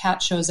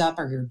cat shows up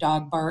or your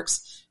dog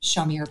barks,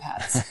 show me your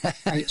pets,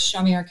 right?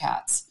 Show me your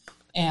cats.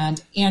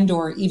 And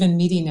or even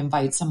meeting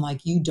invites. I'm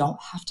like, you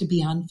don't have to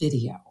be on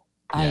video.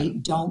 Yeah. I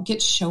don't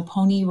get show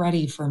pony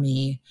ready for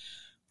me.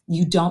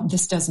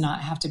 This does not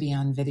have to be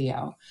on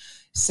video.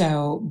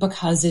 So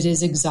because it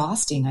is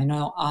exhausting, I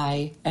know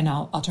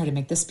I'll try to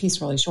make this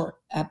piece really short.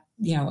 At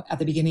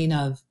the beginning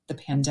of the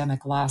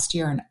pandemic last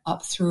year and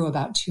up through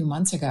about 2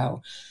 months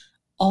ago,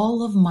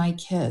 all of my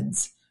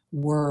kids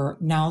were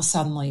now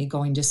suddenly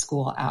going to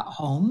school at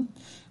home,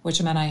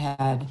 which meant I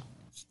had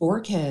 4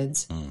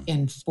 kids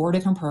in 4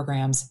 different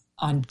programs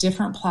on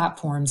different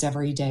platforms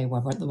every day,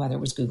 whether it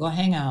was Google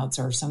Hangouts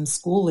or some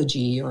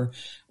Schoology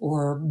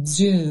or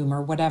Zoom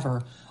or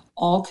whatever,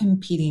 all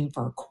competing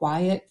for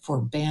quiet,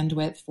 for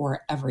bandwidth,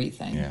 for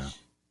everything. Yeah.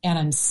 And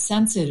I'm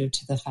sensitive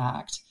to the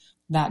fact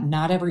that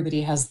not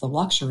everybody has the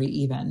luxury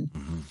even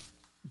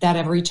that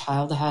every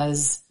child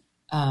has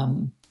a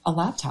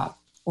laptop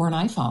or an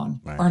iPhone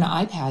or an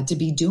iPad to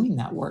be doing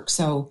that work.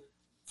 So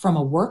from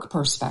a work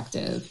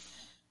perspective,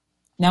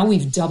 now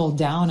we've doubled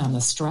down on the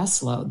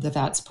stress load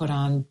that's put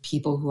on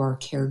people who are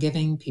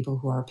caregiving, people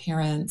who are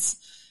parents,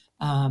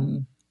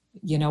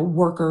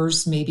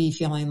 workers maybe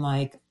feeling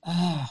like,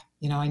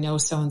 I know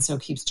so-and-so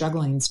keeps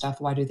juggling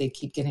stuff. Why do they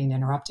keep getting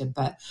interrupted?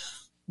 But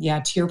yeah,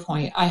 to your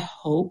point,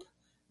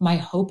 my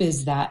hope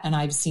is that, and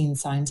I've seen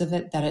signs of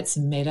it, that it's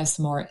made us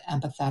more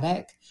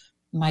empathetic.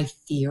 My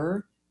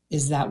fear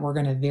is that we're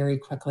going to very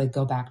quickly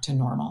go back to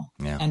normal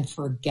and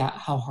forget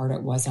how hard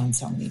it was on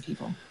so many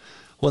people.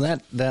 Well,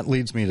 that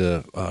leads me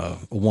to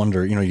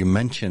wonder, you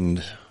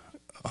mentioned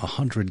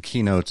 100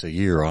 keynotes a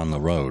year on the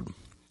road.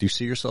 Do you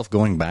see yourself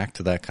going back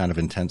to that kind of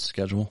intense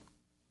schedule?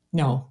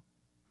 No.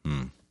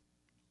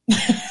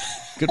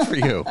 Good for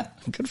you.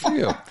 Good for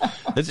you.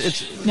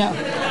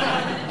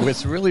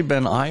 It's really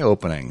been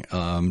eye-opening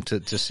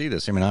to see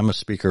this. I mean, I'm a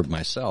speaker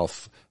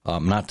myself,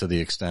 not to the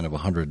extent of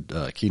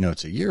 100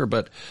 keynotes a year,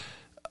 but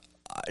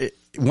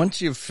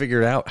once you've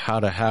figured out how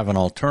to have an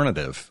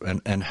alternative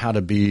and how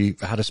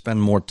to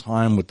spend more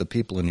time with the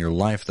people in your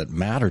life that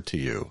matter to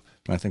you,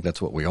 and I think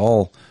that's what we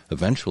all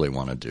eventually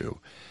want to do.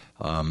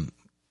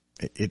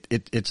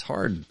 It's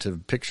hard to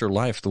picture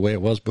life the way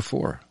it was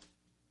before.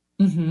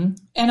 Mm-hmm.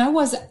 And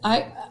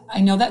I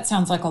know that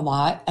sounds like a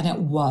lot, and it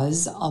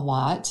was a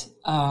lot,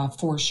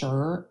 for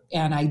sure.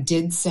 And I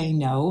did say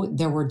no.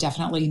 There were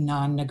definitely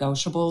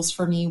non-negotiables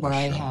for me where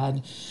I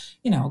had,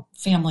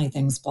 family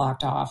things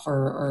blocked off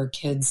or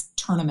kids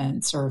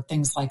tournaments or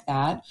things like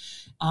that.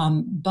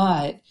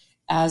 But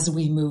as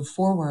we move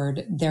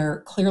forward,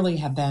 there clearly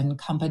have been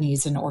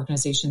companies and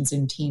organizations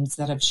and teams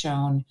that have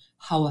shown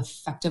how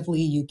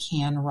effectively you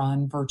can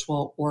run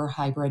virtual or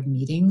hybrid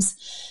meetings.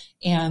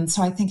 And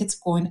so I think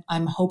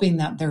I'm hoping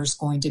that there's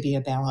going to be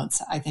a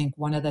balance. I think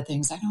one of the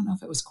things, I don't know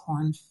if it was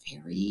Korn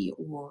Ferry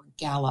or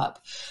Gallup,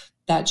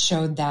 that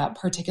showed that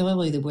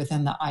particularly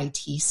within the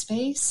IT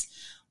space,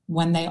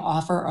 when they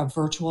offer a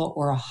virtual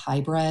or a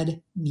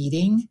hybrid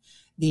meeting,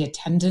 the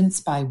attendance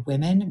by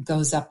women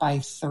goes up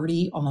by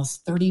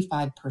almost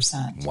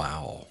 35%.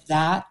 Wow.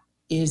 That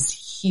is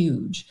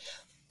huge.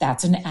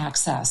 That's an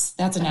access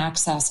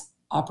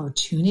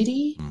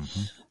opportunity.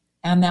 Mm-hmm.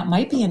 And that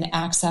might be an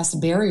access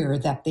barrier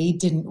that they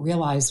didn't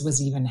realize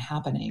was even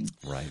happening.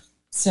 Right.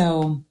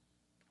 So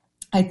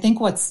I think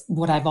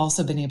what I've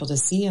also been able to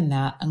see in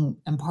that,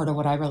 and part of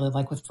what I really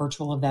like with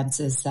virtual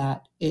events is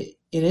that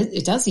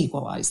it does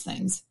equalize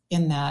things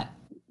in that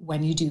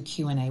when you do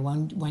Q&A,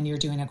 when you're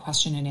doing a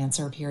question and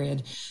answer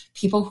period,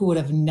 people who would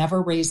have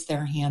never raised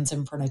their hands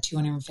in front of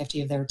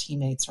 250 of their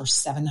teammates or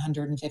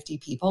 750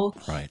 people,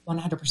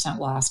 100%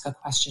 will ask a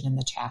question in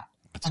the chat.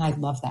 I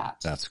love that.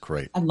 That's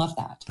great. I love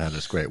that. That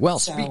is great. Well,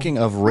 speaking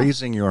of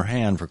raising your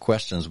hand for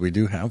questions, we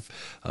do have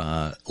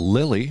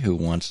Lily who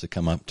wants to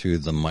come up to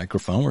the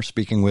microphone. We're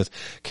speaking with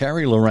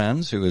Carey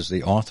Lohrenz, who is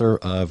the author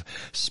of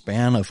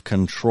Span of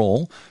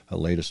Control, her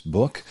latest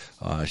book.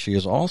 She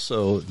is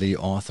also the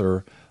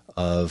author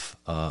of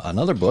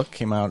another book,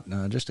 came out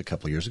just a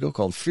couple of years ago,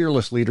 called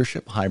Fearless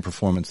Leadership, High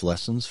Performance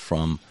Lessons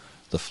from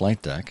the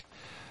Flight Deck.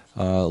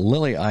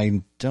 Lily,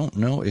 I don't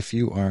know if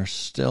you are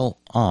still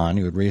on.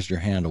 You had raised your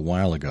hand a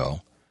while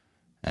ago.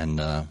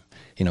 And,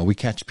 we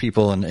catch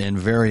people in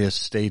various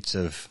states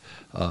of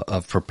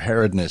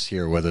preparedness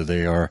here, whether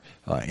they are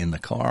in the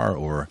car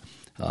or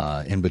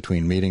in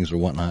between meetings or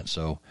whatnot.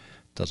 So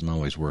it doesn't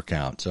always work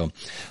out. So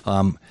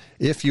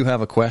if you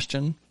have a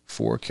question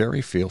for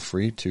Carey, feel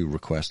free to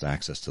request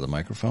access to the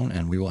microphone,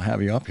 and we will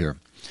have you up here.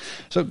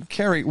 So,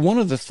 Carey, one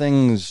of the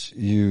things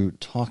you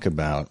talk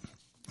about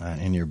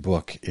in your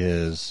book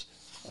is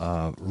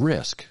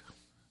risk.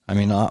 I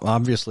mean,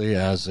 obviously,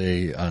 as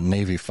a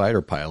Navy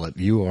fighter pilot,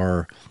 you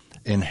are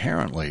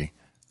inherently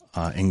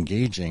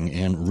engaging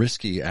in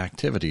risky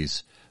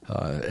activities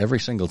every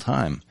single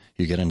time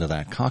you get into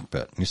that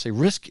cockpit. You say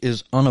risk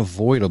is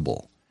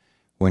unavoidable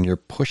when you're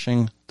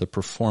pushing the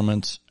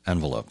performance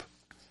envelope.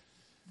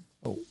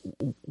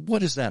 What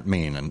does that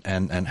mean,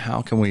 and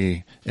how can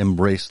we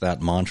embrace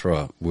that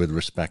mantra with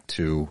respect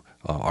to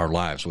our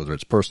lives, whether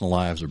it's personal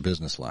lives or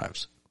business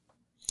lives?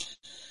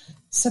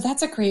 So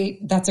that's a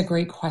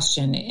great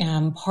question.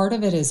 And part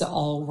of it is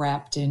all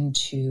wrapped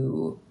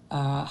into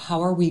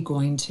how are we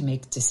going to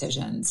make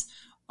decisions?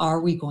 Are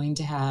we going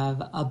to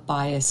have a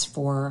bias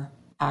for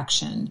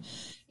action?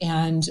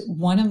 And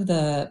one of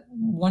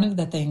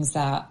the things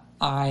that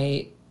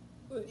I,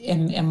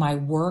 in my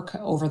work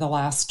over the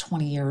last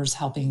 20 years,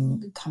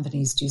 helping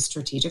companies do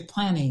strategic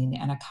planning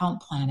and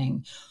account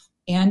planning,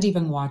 and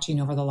even watching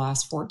over the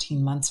last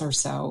 14 months or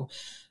so,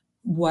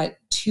 what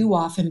too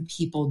often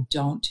people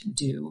don't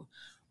do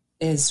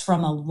is,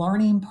 from a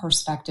learning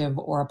perspective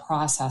or a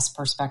process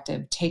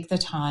perspective, take the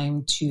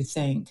time to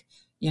think,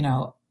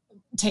 to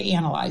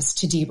analyze,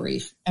 to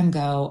debrief and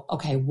go,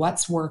 okay,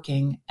 what's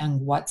working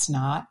and what's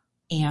not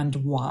and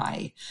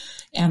why?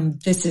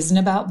 And this isn't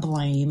about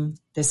blame.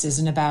 This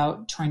isn't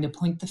about trying to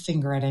point the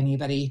finger at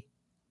anybody.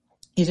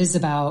 It is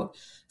about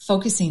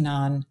focusing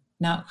on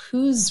not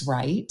who's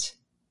right,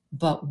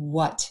 but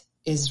what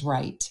is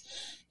right.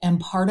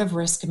 And part of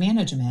risk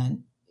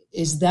management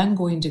is then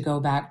going to go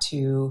back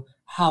to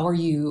how are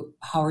you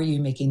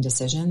making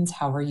decisions?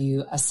 How are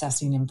you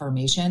assessing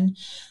information?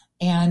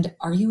 And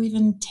are you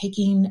even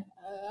taking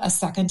a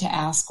second to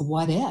ask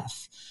what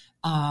if?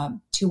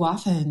 Too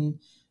often,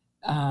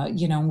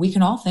 we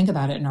can all think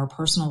about it in our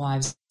personal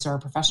lives or our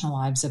professional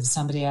lives, of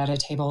somebody at a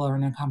table or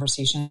in a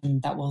conversation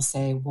that will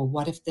say, well,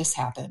 what if this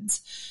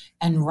happens?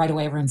 And right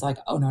away, everyone's like,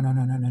 oh,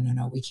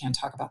 no, we can't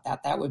talk about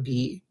that. That would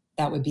be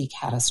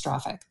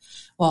catastrophic.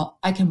 Well,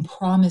 I can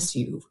promise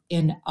you,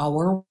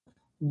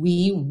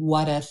 we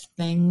what if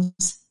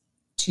things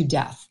to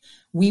death.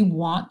 We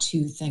want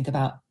to think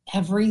about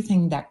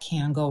everything that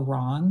can go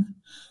wrong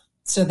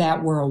so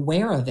that we're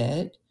aware of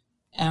it.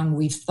 And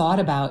we've thought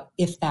about,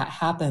 if that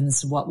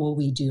happens, what will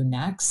we do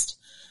next?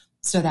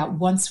 So that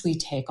once we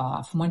take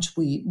off, once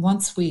we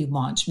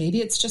launch, maybe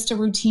it's just a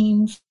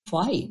routine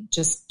flight,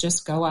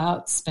 just go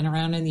out, spin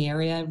around in the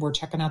area. We're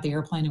checking out the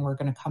airplane and we're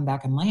going to come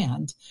back and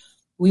land.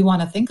 We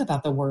want to think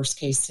about the worst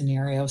case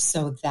scenario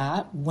so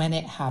that when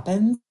it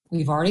happens,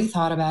 we've already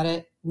thought about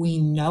it. We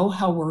know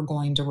how we're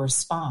going to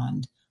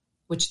respond,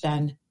 which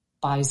then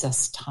buys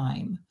us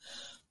time.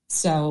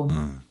 So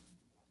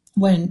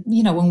when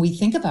we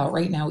think about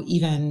right now,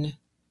 even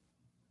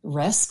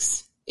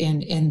risks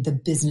in the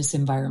business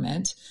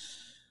environment,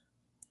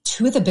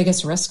 two of the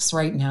biggest risks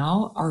right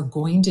now are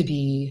going to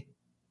be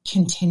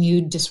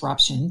continued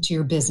disruption to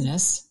your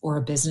business or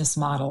a business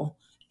model,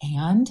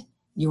 and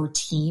your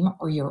team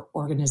or your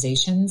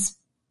organization's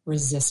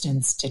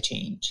resistance to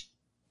change,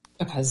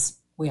 because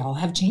we all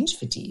have change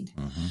fatigue.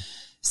 Mm-hmm.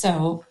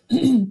 So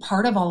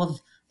part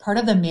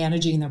of the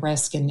managing the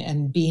risk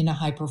and being a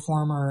high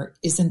performer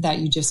isn't that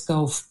you just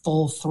go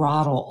full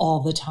throttle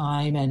all the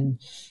time and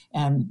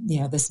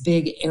this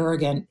big,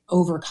 arrogant,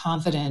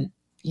 overconfident,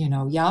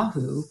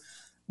 Yahoo,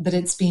 but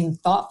it's being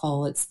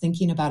thoughtful. It's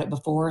thinking about it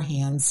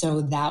beforehand so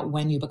that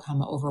when you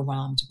become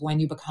overwhelmed, when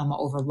you become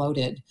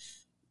overloaded,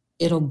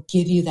 it'll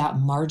give you that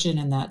margin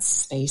and that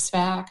space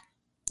back.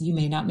 You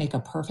may not make a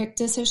perfect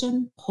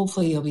decision.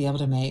 Hopefully you'll be able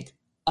to make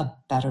a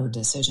better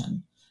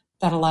decision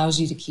that allows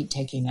you to keep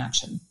taking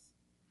action.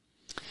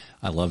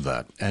 I love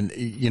that. And,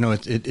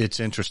 it's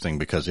interesting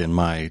because in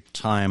my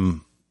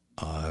time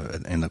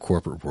in the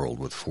corporate world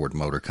with Ford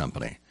Motor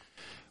Company,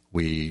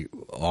 we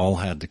all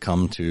had to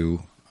come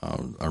to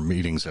our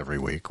meetings every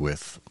week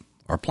with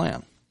our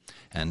plan.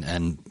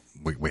 And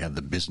we had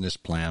the business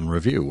plan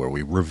review where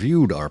we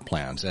reviewed our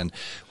plans and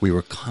we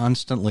were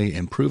constantly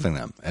improving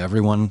them.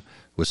 Everyone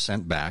was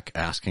sent back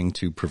asking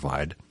to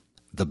provide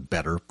the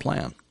better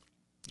plan.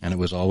 And it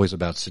was always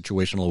about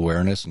situational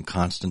awareness and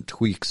constant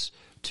tweaks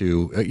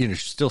to,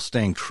 still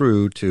staying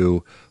true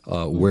to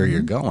where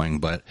you're going,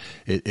 but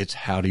it's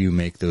how do you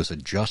make those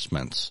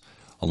adjustments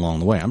along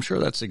the way? I'm sure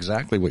that's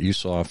exactly what you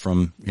saw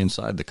from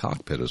inside the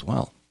cockpit as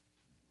well.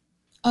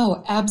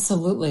 Oh,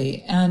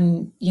 absolutely.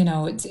 And,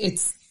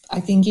 it's, I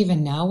think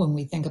even now when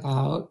we think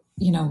about,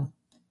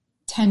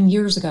 10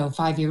 years ago,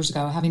 5 years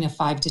ago, having a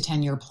 5 to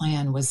 10 year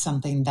plan was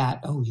something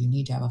that, you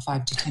need to have a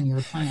 5 to 10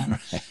 year plan.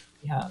 Right.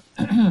 Yeah.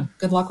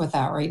 Good luck with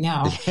that right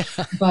now.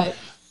 Yeah.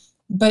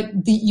 But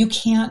you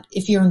can't,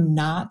 if you're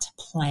not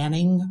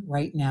planning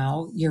right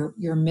now,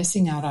 you're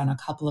missing out on a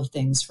couple of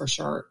things for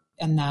sure.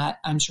 And that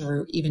I'm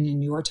sure even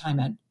in your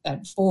time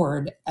at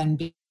Ford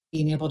and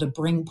being able to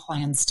bring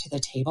plans to the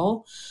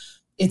table,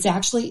 it's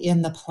actually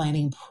in the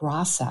planning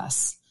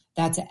process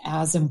that's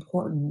as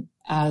important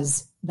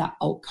as the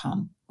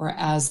outcome or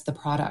as the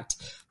product.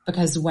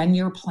 Because when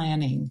you're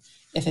planning,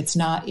 if it's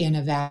not in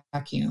a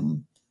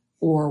vacuum,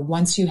 or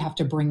once you have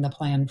to bring the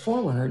plan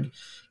forward,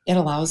 it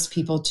allows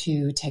people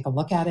to take a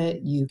look at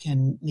it. You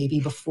can maybe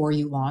before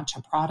you launch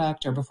a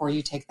product or before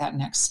you take that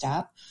next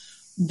step,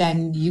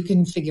 then you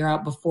can figure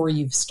out before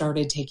you've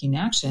started taking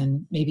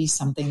action, maybe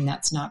something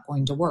that's not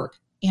going to work.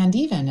 And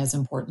even as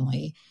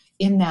importantly,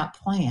 in that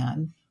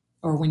plan,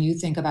 or when you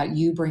think about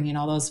you bringing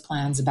all those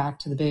plans back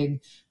to the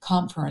big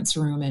conference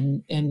room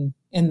in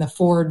the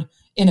Ford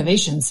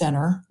Innovation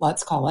Center,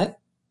 let's call it,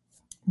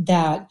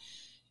 that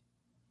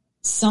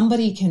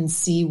somebody can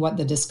see what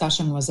the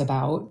discussion was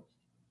about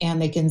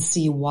and they can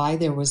see why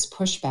there was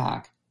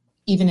pushback,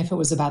 even if it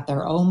was about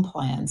their own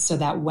plans, so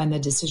that when the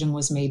decision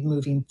was made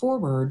moving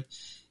forward,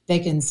 they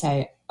can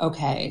say,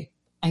 okay,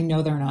 I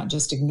know they're not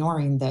just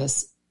ignoring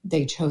this.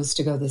 They chose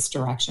to go this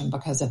direction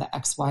because of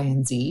X, Y,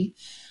 and Z.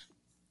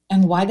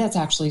 And why that's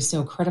actually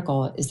so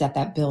critical is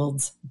that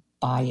builds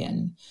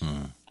buy-in.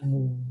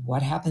 And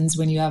what happens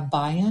when you have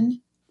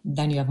buy-in?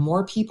 Then you have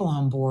more people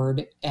on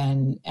board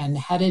and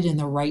headed in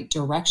the right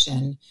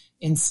direction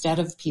instead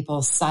of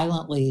people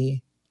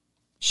silently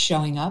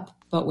showing up,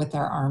 but with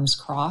their arms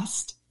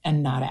crossed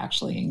and not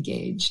actually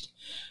engaged.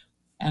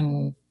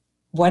 And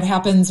what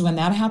happens when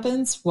that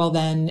happens? Well,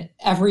 then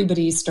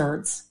everybody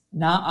starts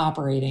not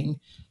operating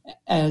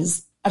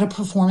as at a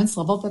performance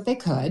level that they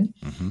could,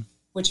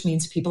 which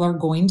means people are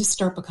going to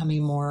start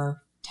becoming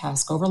more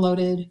task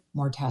overloaded,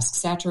 more task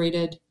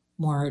saturated,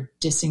 more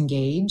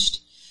disengaged,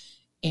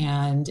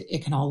 and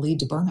it can all lead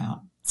to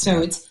burnout.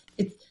 So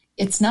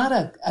it's not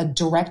a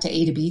direct to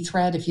A to B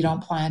thread. If you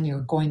don't plan,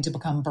 you're going to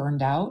become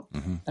burned out.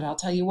 But I'll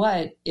tell you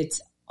what,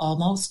 it's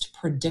almost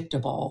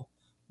predictable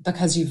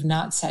because you've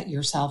not set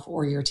yourself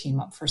or your team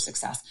up for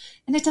success.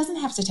 And it doesn't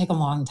have to take a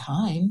long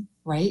time,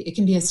 right? It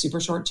can be a super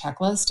short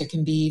checklist. It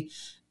can be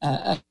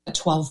a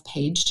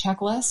 12-page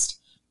checklist,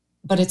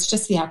 but it's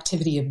just the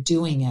activity of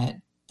doing it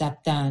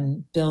that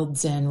then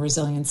builds in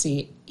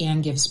resiliency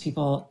and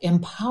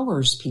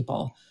empowers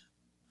people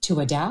to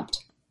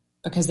adapt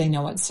because they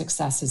know what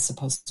success is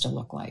supposed to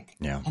look like.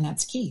 Yeah. And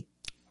that's key.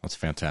 That's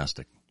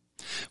fantastic.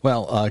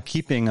 Well,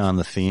 keeping on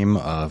the theme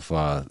of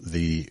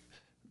the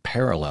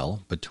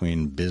parallel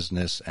between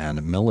business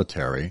and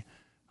military,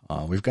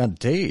 we've got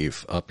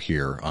Dave up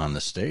here on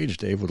the stage.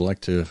 Dave would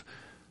like to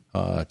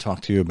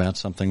talk to you about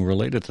something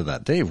related to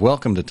that. Dave,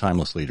 welcome to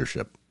Timeless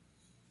Leadership.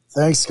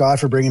 Thanks, Scott,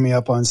 for bringing me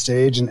up on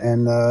stage.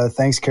 And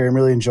thanks, Carey. I'm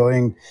really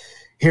enjoying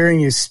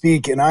hearing you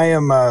speak. And I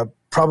am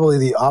probably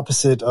the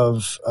opposite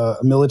of a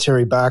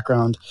military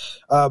background,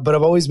 but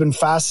I've always been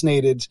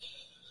fascinated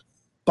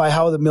by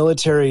how the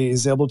military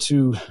is able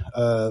to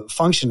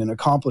function and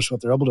accomplish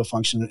what they're able to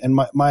function. And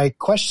my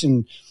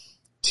question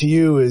to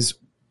you is,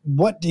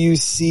 what do you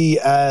see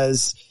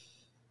as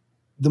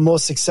the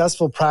most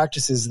successful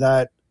practices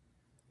that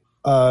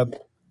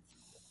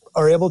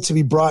are able to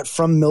be brought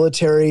from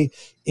military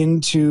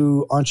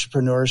into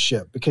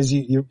entrepreneurship? Because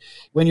you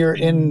when you're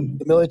in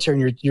the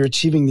military and you're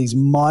achieving these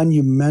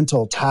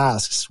monumental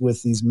tasks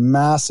with these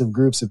massive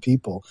groups of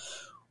people,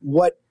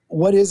 what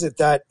is it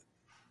that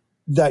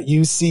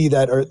you see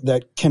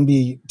that can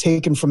be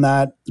taken from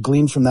that,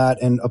 gleaned from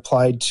that, and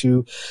applied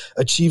to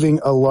achieving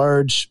a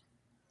large,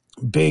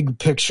 big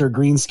picture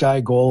green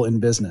sky goal in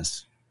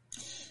business?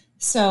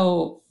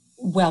 So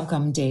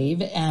welcome,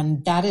 Dave.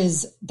 And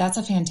that's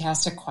a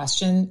fantastic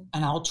question.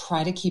 And I'll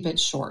try to keep it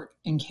short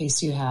in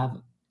case you have,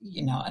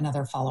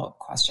 another follow-up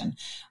question.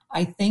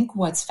 I think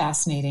what's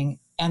fascinating,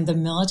 and the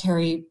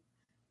military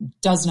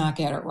does not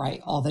get it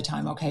right all the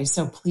time. Okay.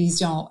 So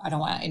please I don't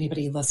want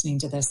anybody listening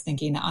to this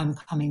thinking I'm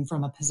coming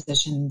from a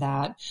position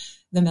that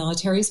the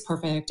military is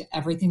perfect.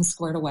 Everything's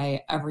squared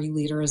away. Every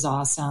leader is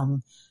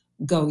awesome.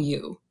 Go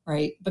you,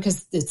 right?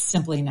 Because it's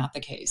simply not the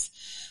case.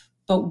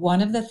 But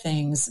one of the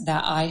things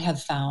that I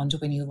have found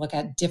when you look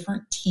at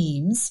different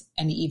teams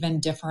and even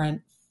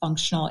different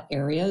functional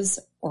areas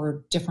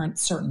or different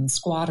certain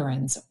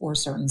squadrons or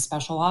certain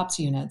special ops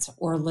units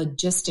or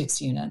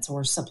logistics units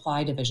or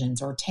supply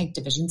divisions or tank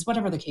divisions,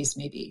 whatever the case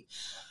may be,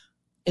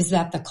 is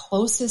that the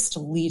closest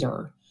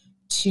leader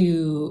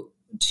to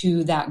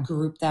that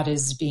group that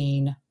is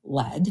being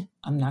led,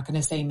 I'm not going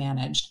to say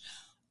managed,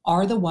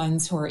 are the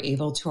ones who are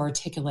able to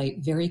articulate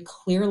very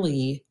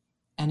clearly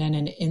and in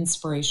an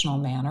inspirational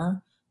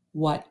manner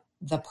what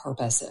the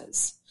purpose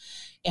is.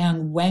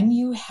 And when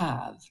you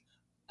have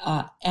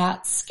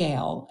at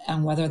scale,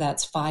 and whether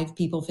that's 5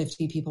 people,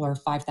 50 people, or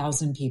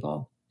 5,000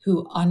 people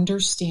who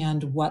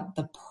understand what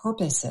the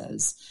purpose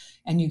is,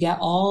 and you get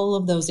all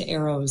of those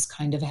arrows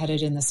kind of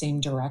headed in the same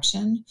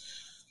direction,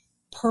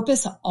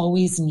 purpose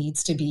always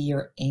needs to be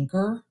your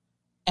anchor.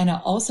 And it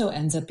also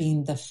ends up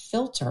being the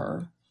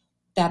filter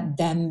that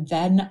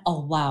then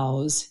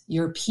allows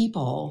your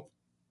people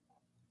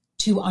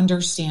to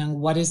understand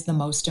what is the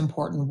most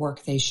important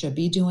work they should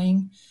be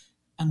doing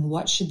and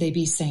what should they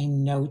be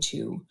saying no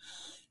to.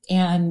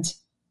 And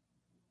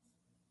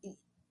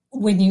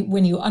when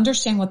you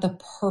understand what the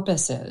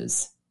purpose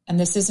is And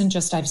this isn't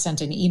just I've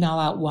sent an email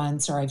out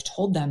once or I've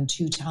told them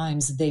 2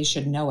 times they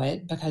should know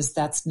it, because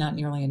that's not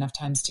nearly enough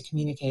times to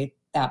communicate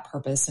that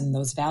purpose and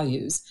those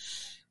values.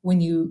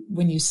 When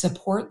you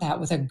support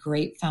that with a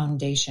great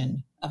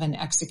foundation of an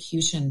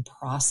execution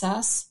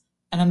process,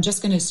 and I'm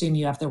just going to assume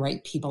you have the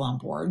right people on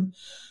board,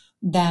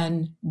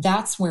 then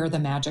that's where the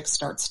magic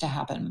starts to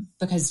happen.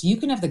 Because you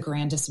can have the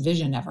grandest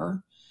vision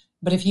ever,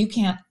 but if you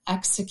can't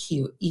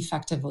execute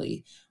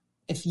effectively,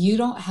 if you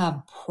don't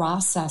have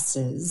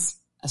processes,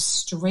 a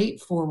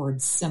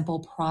straightforward, simple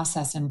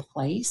process in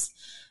place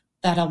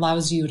that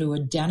allows you to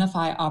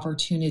identify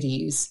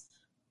opportunities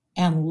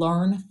and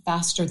learn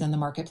faster than the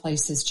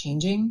marketplace is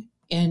changing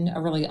in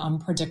a really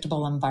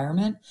unpredictable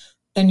environment,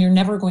 then you're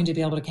never going to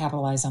be able to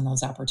capitalize on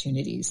those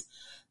opportunities.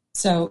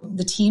 So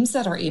the teams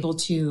that are able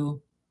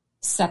to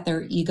set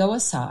their ego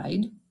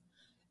aside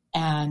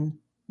and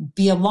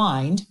be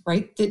aligned,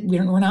 right? That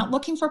we're not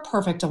looking for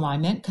perfect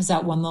alignment, because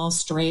that one little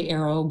stray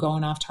arrow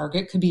going off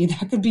target could be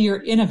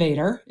your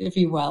innovator, if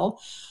you will,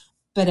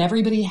 but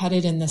everybody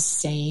headed in the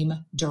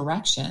same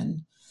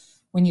direction.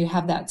 When you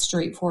have that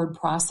straightforward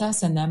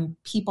process and then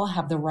people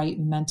have the right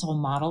mental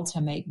model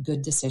to make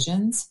good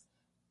decisions,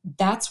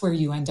 that's where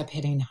you end up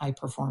hitting high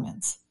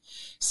performance.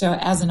 So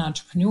as an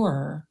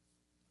entrepreneur,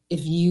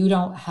 if you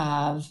don't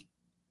have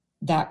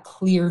that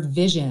clear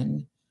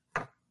vision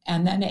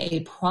and then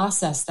a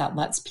process that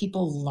lets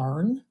people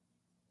learn,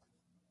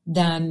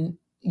 then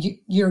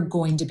you're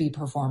going to be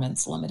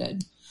performance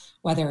limited,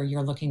 whether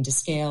you're looking to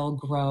scale,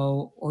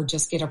 grow, or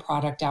just get a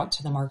product out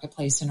to the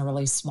marketplace in a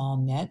really small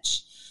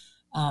niche.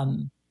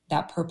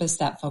 That purpose,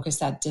 that focus,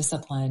 that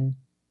discipline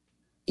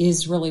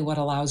is really what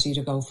allows you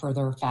to go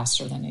further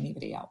faster than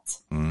anybody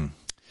else.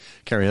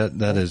 Carey,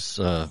 that is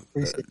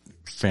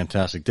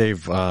fantastic.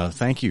 Dave,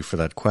 thank you for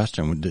that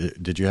question.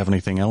 Did you have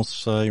anything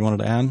else you wanted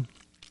to add?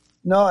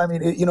 No, I mean,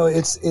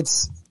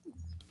 it's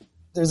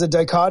there's a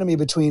dichotomy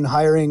between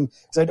hiring.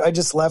 I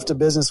just left a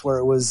business where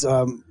it was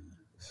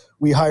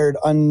we hired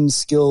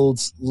unskilled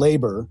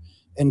labor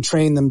and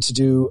trained them to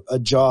do a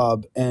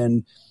job,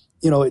 and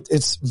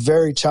it's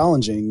very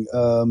challenging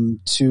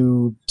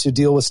to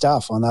deal with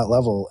staff on that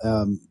level,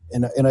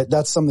 and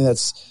that's something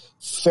that's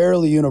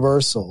fairly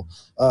universal.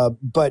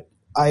 But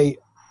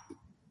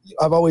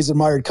I've always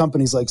admired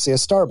companies like, say, a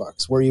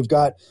Starbucks, where you've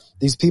got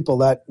these people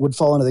that would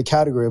fall into the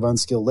category of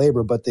unskilled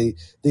labor, but they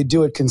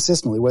do it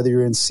consistently. Whether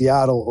you're in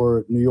Seattle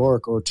or New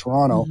York or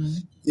Toronto,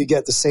 you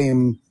get the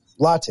same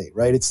latte,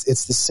 right?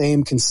 It's the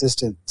same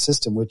consistent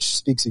system, which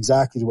speaks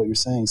exactly to what you're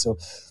saying. So,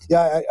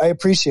 yeah, I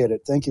appreciate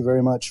it. Thank you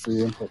very much for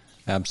your input.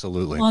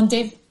 Absolutely. Well,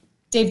 and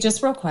Dave,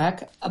 just real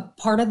quick, a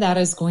part of that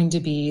is going to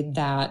be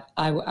that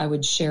I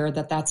would share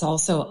that's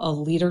also a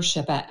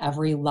leadership at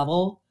every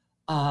level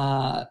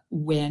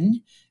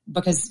win,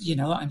 because,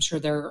 I'm sure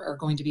there are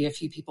going to be a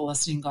few people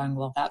listening going,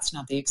 well, that's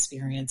not the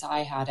experience I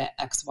had at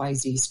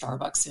XYZ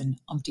Starbucks in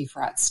Umpty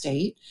Frat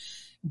State.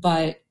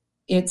 But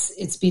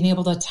it's being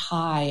able to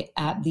tie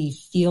at the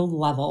field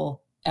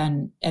level.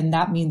 And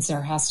that means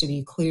there has to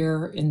be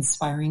clear,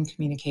 inspiring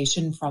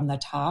communication from the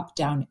top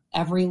down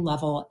every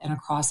level and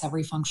across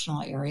every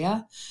functional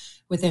area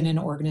within an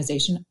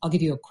organization. I'll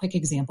give you a quick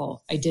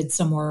example. I did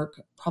some work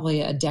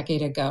probably a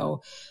decade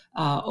ago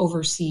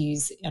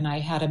overseas, and I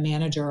had a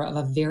manager of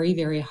a very,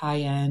 very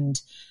high-end,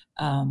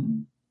 I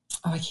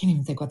can't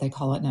even think what they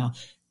call it now.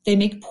 They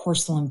make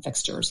porcelain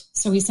fixtures.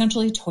 So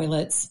essentially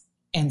toilets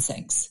and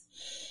sinks.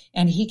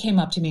 And he came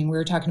up to me and we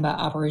were talking about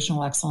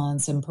operational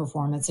excellence and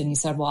performance. And he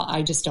said, well,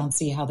 I just don't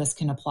see how this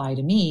can apply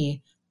to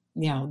me.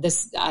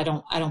 I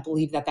don't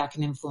believe that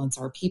can influence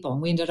our people.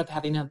 And we ended up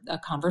having a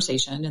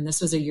conversation, and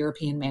this was a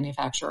European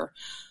manufacturer.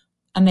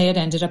 And they had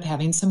ended up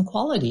having some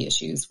quality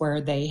issues where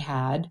they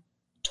had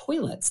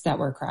toilets that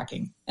were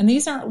cracking. And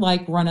these aren't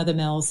like run of the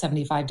mill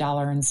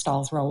 $75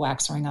 install, throw a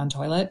wax ring on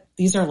toilet.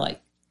 These are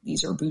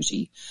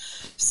bougie.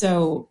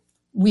 So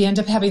we end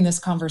up having this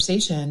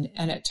conversation,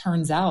 and it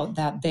turns out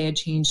that they had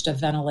changed a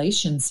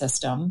ventilation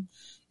system,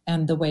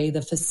 and the way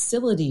the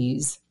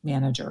facilities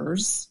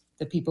managers,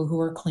 the people who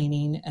were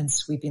cleaning and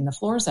sweeping the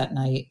floors at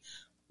night,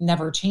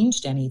 never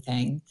changed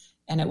anything.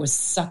 And it was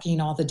sucking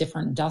all the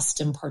different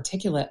dust and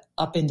particulate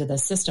up into the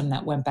system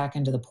that went back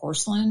into the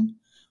porcelain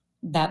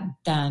that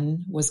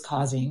then was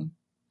causing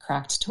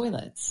cracked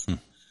toilets.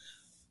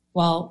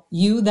 Well,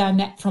 you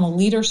then, from a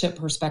leadership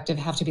perspective,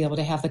 have to be able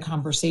to have the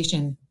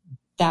conversation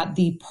that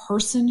the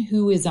person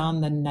who is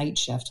on the night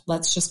shift,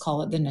 let's just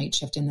call it the night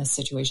shift in this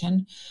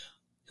situation,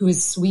 who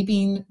is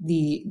sweeping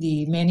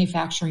the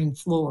manufacturing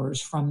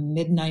floors from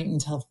midnight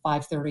until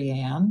 5:30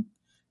 a.m.,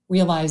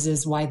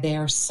 realizes why they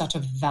are such a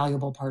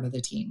valuable part of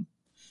the team.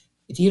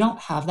 If you don't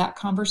have that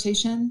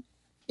conversation,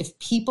 if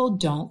people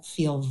don't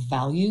feel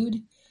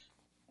valued,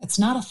 it's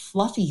not a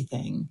fluffy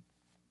thing.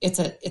 It's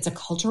a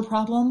culture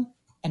problem,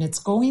 and it's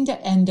going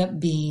to end up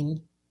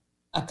being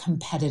a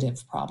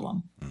competitive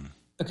problem.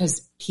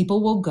 Because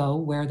people will go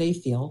where they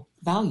feel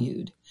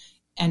valued.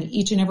 And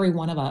each and every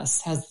one of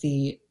us has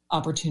the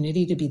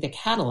opportunity to be the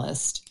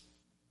catalyst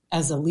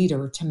as a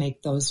leader to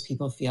make those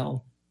people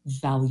feel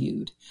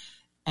valued.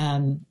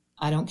 And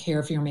I don't care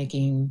if you're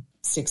making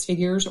 6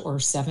 figures or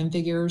 7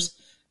 figures,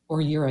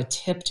 or you're a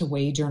tipped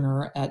wage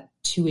earner at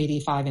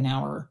 $285 an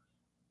hour,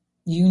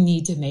 you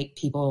need to make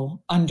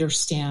people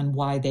understand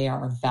why they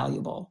are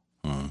valuable.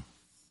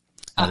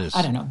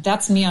 I don't know.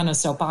 That's me on a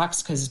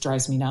soapbox because it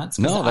drives me nuts.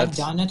 No, I've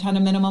done a ton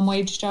of minimum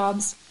wage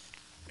jobs.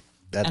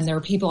 And there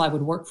are people I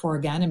would work for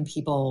again, and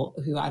people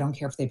who I don't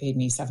care if they paid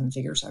me 7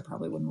 figures, I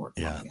probably wouldn't work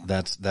for again.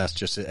 That's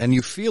just it. And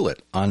you feel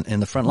it in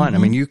the front line. I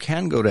mean, you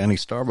can go to any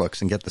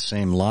Starbucks and get the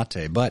same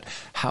latte, but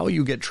how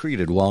you get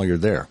treated while you're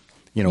there,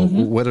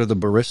 whether the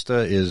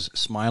barista is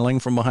smiling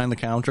from behind the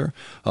counter,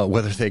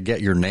 whether they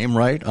get your name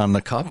right on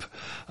the cup,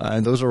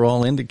 those are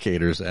all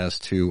indicators as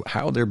to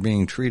how they're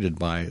being treated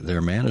by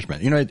their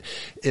management.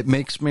 It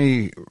makes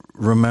me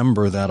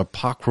remember that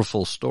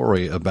apocryphal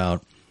story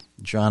about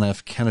John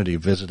F. Kennedy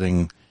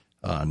visiting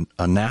a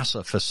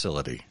NASA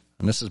facility.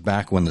 And this is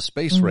back when the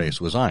space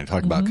race was on.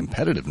 Talk about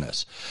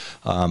competitiveness.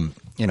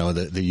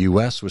 The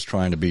U.S. was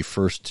trying to be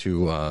first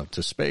to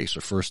space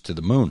or first to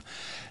the moon.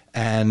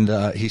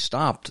 And he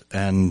stopped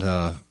and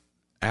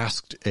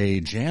asked a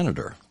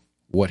janitor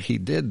what he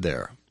did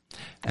there.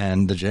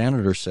 And the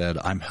janitor said,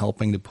 "I'm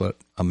helping to put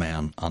a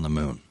man on the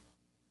moon."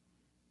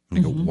 And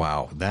you go,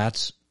 wow,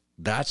 that's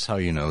how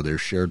you know there's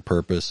shared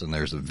purpose and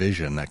there's a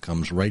vision that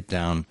comes right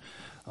down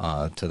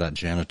to that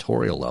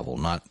janitorial level,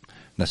 not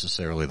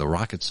necessarily the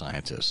rocket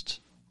scientists.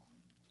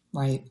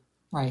 Right.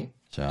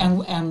 So.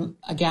 And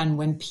again,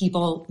 when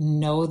people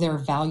know they're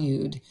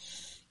valued,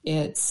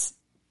 it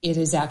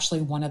is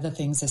actually one of the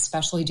things,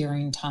 especially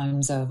during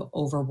times of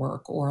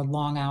overwork or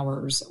long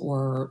hours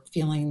or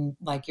feeling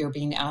like you're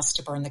being asked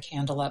to burn the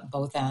candle at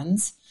both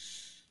ends.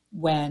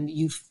 When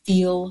you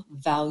feel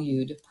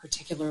valued,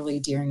 particularly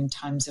during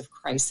times of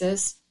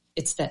crisis,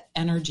 it's the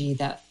energy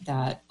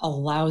that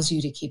allows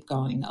you to keep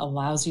going,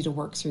 allows you to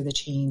work through the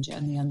change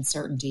and the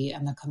uncertainty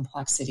and the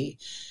complexity.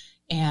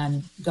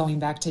 And going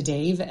back to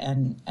Dave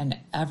and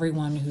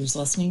everyone who's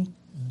listening,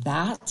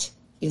 that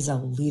is a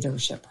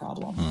leadership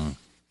problem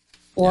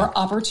or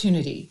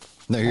opportunity.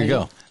 There you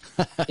go.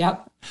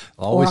 Yep.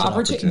 Always an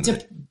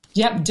opportunity.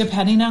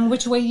 Depending on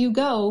which way you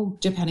go,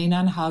 depending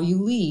on how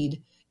you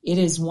lead, it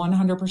is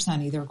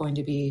 100% either going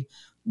to be,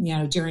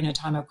 during a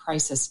time of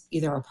crisis,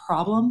 either a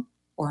problem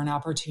or an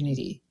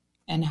opportunity,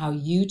 and how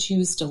you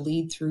choose to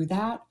lead through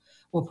that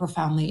will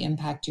profoundly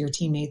impact your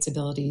teammates'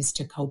 abilities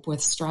to cope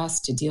with stress,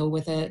 to deal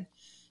with it,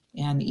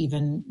 and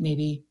even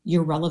maybe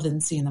your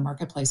relevancy in the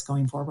marketplace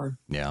going forward.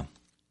 Yeah.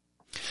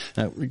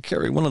 Now,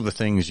 Carey, one of the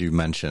things you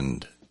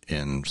mentioned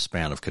in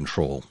Span of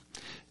Control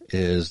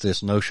is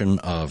this notion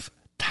of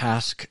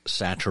task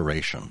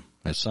saturation.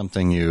 It's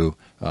something you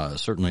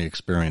certainly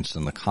experienced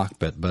in the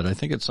cockpit, but I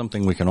think it's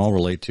something we can all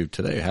relate to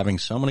today, having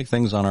so many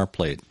things on our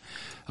plate.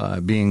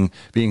 Being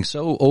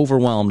so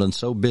overwhelmed and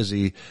so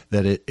busy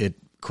that it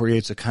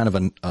creates a kind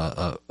of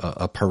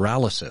a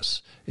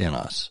paralysis in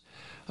us.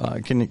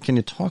 Can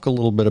you talk a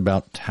little bit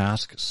about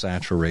task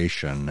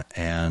saturation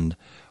and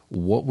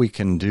what we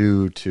can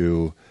do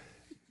to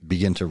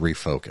begin to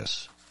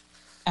refocus?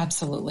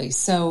 Absolutely.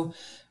 So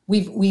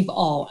we've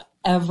all,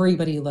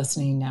 everybody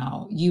listening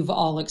now, you've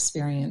all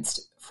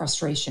experienced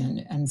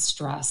frustration and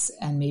stress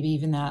and maybe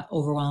even that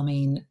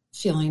overwhelming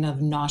feeling of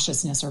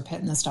nauseousness or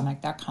pit in the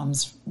stomach that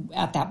comes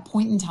at that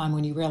point in time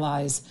when you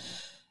realize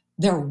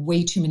there are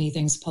way too many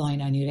things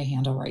pulling on you to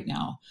handle right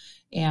now.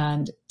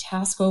 And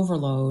task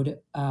overload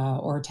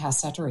or task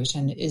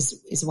saturation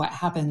is what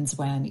happens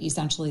when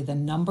essentially the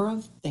number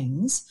of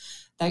things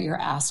that you're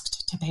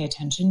asked to pay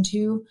attention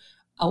to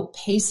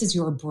outpaces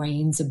your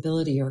brain's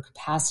ability or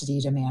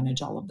capacity to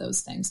manage all of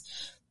those things.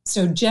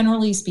 So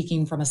generally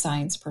speaking, from a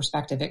science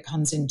perspective, it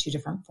comes in two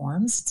different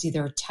forms. It's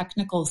either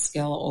technical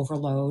skill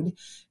overload,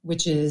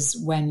 which is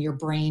when your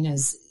brain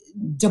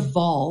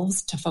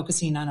devolves to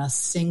focusing on a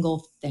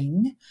single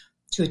thing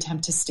to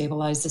attempt to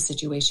stabilize the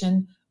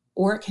situation,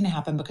 or it can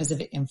happen because of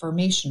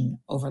information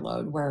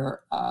overload,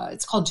 where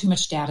it's called too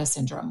much data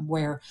syndrome,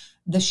 where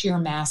the sheer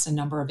mass and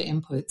number of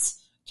inputs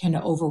can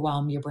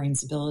overwhelm your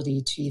brain's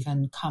ability to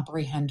even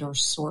comprehend or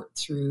sort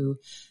through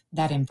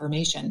that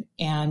information.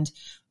 And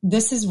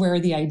this is where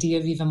the idea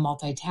of even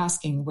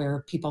multitasking,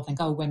 where people think,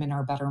 oh, women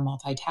are better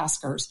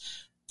multitaskers.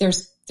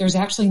 There's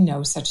actually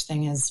no such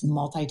thing as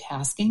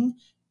multitasking.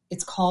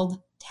 It's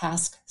called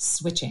task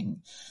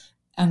switching.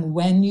 And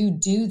when you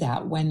do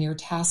that, when you're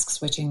task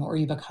switching or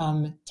you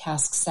become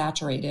task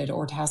saturated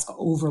or task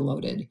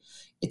overloaded,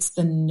 it's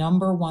the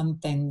number one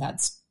thing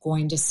that's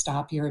going to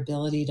stop your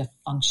ability to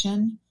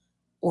function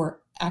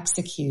or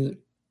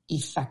execute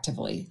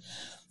effectively.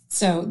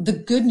 So the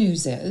good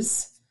news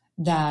is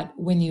that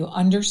when you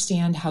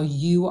understand how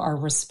you are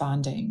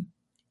responding,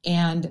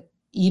 and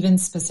even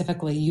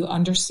specifically, you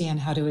understand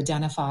how to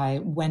identify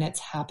when it's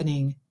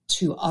happening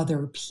to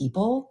other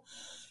people,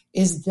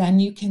 is then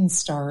you can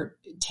start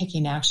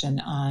taking action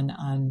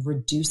on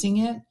reducing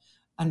it,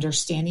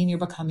 understanding you're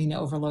becoming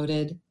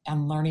overloaded,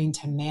 and learning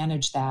to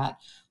manage that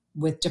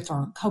with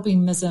different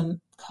coping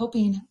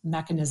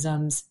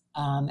mechanisms,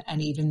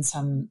 and even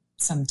some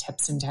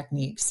tips and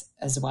techniques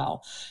as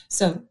well.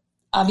 So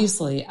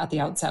obviously, at the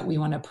outset, we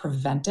want to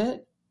prevent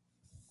it.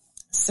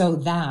 so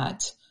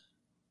that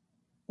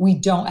we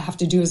don't have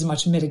to do as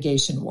much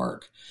mitigation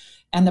work.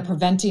 And the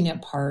preventing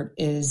it part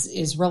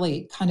is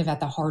really kind of at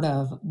the heart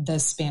of the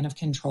span of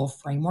control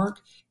framework.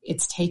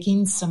 It's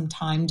taking some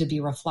time to be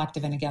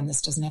reflective. And again,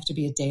 this doesn't have to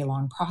be a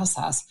day-long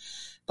process,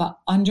 but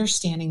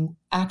understanding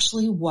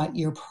actually what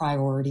your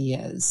priority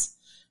is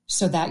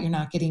so that you're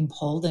not getting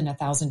pulled in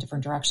 1,000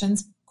 different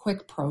directions.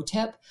 Quick pro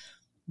tip,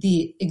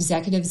 the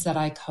executives that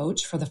I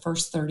coach for the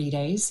first 30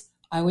 days,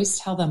 I always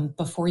tell them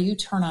before you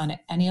turn on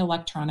any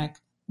electronic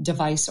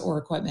device or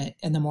equipment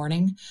in the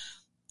morning,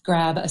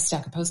 grab a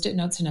stack of Post-it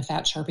notes and a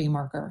fat Sharpie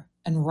marker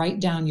and write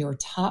down your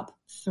top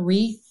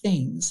 3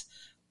 things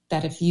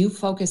that if you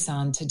focus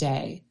on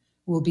today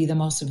will be the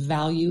most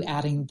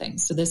value-adding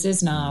things. So this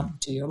is not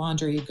do your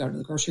laundry, go to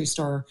the grocery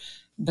store,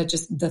 but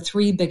just the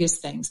 3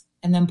 biggest things.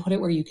 And then put it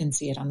where you can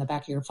see it on the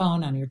back of your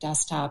phone, on your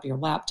desktop, your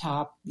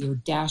laptop, your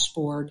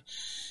dashboard.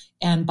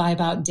 And by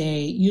about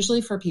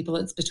usually for people,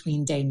 it's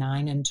between day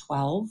 9 and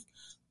 12,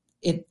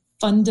 it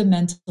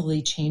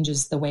fundamentally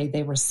changes the way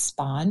they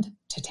respond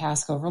to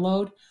task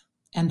overload,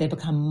 and they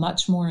become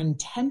much more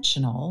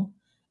intentional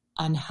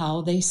on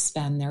how they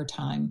spend their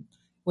time,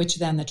 which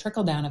then the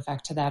trickle-down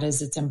effect to that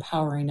is it's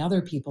empowering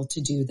other people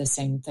to do the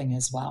same thing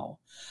as well.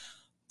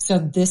 So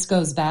this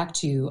goes back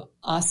to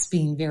us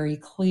being very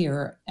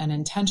clear and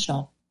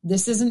intentional.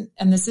 This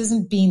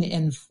isn't being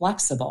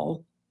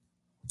inflexible.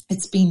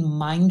 It's being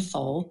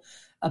mindful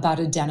about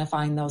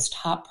identifying those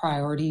top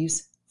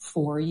priorities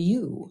for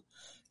you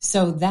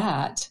so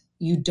that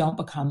you don't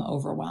become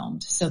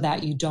overwhelmed, so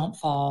that you don't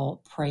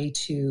fall prey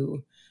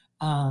to,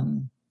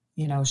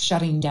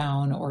 shutting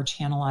down or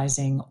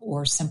channelizing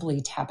or simply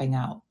tapping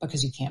out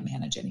because you can't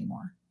manage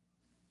anymore.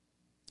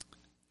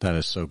 That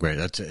is so great.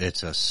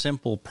 It's a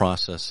simple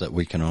process that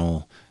we can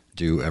all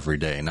do every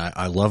day. And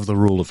I love the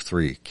rule of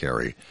 3,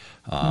 Carey.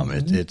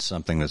 It's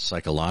something that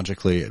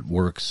psychologically it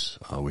works.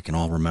 We can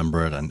all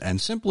remember it.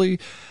 And simply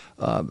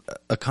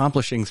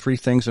accomplishing 3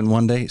 things in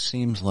one day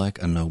seems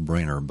like a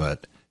no-brainer,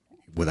 but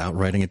without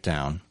writing it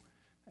down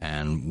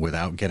and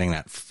without getting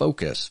that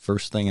focus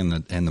first thing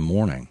in the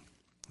morning,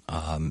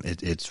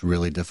 it's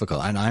really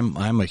difficult. And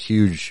I'm a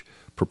huge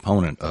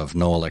proponent of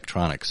no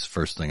electronics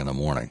first thing in the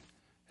morning.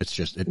 It's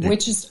just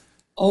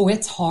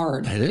it's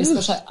hard. It is.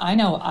 Especially, I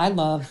know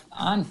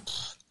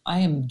I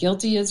am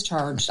guilty as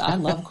charged. I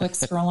love quick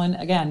scrolling.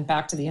 Again,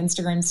 back to the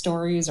Instagram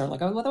stories or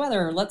like, oh, what the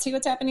weather? Let's see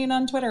what's happening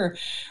on Twitter,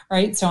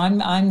 right? So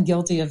I'm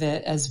guilty of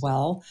it as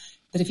well.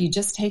 But if you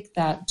just take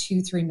that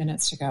 2-3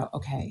 minutes to go,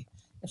 okay,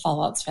 if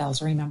all else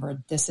fails,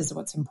 remember this is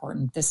what's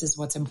important. This is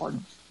what's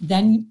important.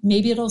 Then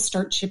maybe it'll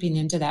start chipping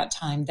into that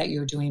time that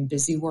you're doing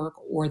busy work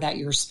or that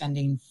you're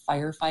spending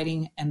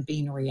firefighting and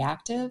being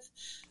reactive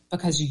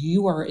because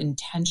you are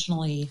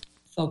intentionally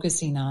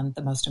focusing on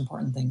the most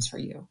important things for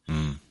you.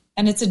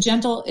 And it's a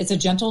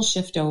gentle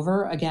shift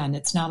over. Again,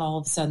 it's not all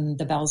of a sudden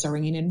the bells are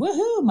ringing and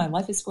woohoo, my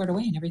life is squared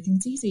away and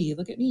everything's easy.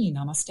 Look at me,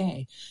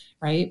 namaste,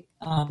 right?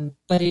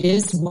 But it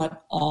is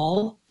what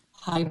all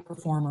high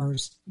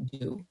performers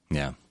do.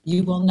 Yeah.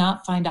 You will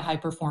not find a high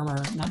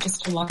performer, not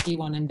just a lucky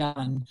one and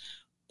done,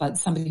 but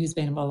somebody who's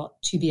been able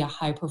to be a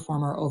high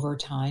performer over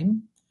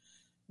time.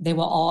 They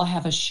will all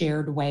have a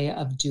shared way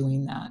of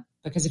doing that.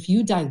 Because if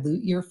you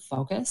dilute your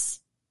focus,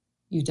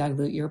 you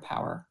dilute your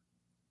power.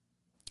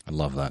 I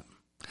love that.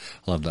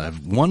 I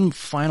have one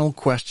final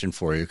question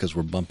for you because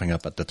we're bumping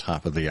up at the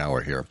top of the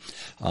hour here.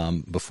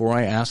 Before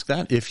I ask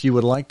that, if you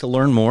would like to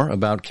learn more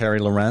about Carey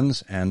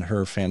Lohrenz and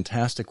her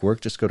fantastic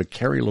work, just go to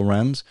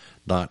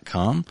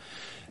CareyLohrenz.com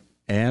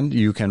and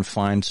you can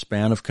find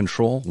Span of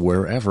Control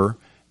wherever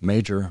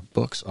major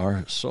books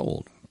are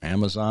sold.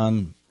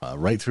 Amazon,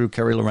 right through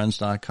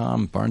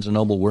CareyLohrenz.com, Barnes &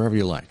 Noble, wherever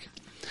you like.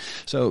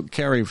 So,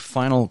 Carey,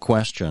 final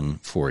question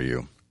for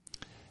you.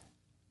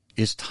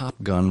 Is Top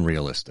Gun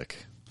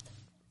realistic?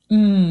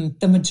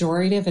 The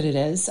majority of it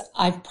is.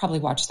 I've probably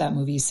watched that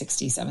movie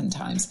 67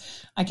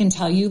 times. I can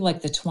tell you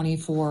like the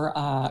 24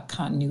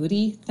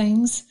 continuity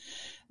things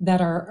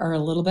that are a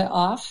little bit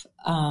off.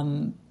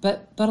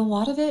 But a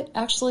lot of it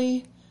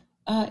actually,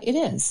 it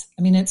is.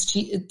 I mean,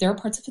 there are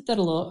parts of it that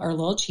are a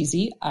little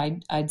cheesy.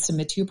 I'd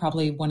submit to you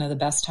probably one of the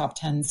best top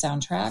 10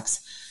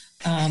 soundtracks.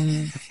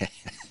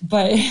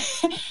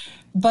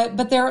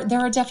 But there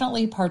are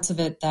definitely parts of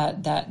it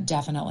that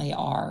definitely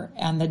are.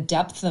 And the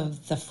depth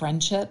of the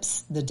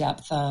friendships, the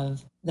depth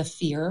of the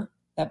fear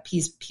that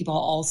people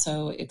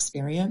also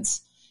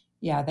experience.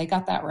 Yeah, they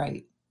got that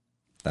right.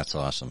 That's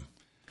awesome.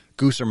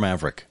 Goose or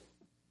Maverick?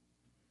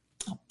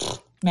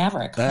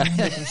 Maverick,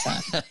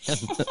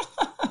 100%.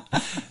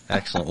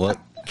 Excellent. Well,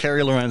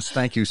 Carey Lohrenz,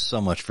 thank you so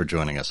much for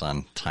joining us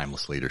on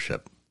Timeless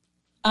Leadership.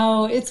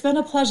 Oh, it's been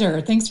a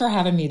pleasure. Thanks for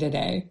having me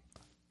today.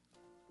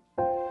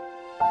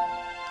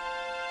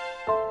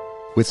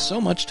 With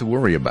so much to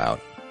worry about,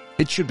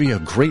 it should be a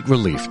great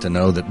relief to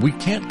know that we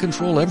can't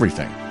control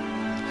everything.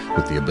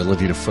 With the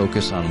ability to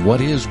focus on what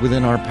is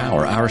within our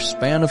power, our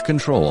span of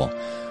control,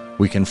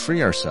 we can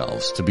free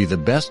ourselves to be the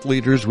best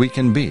leaders we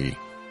can be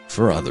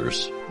for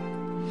others.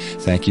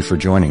 Thank you for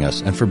joining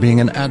us and for being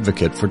an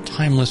advocate for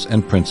timeless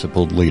and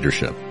principled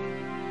leadership.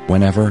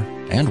 Whenever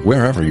and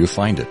wherever you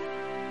find it.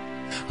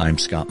 I'm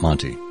Scott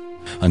Monty.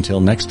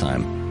 Until next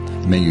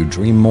time, may you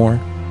dream more,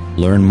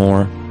 learn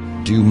more,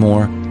 do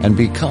more, and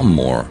become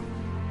more.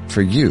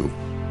 For you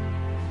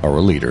are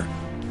a leader.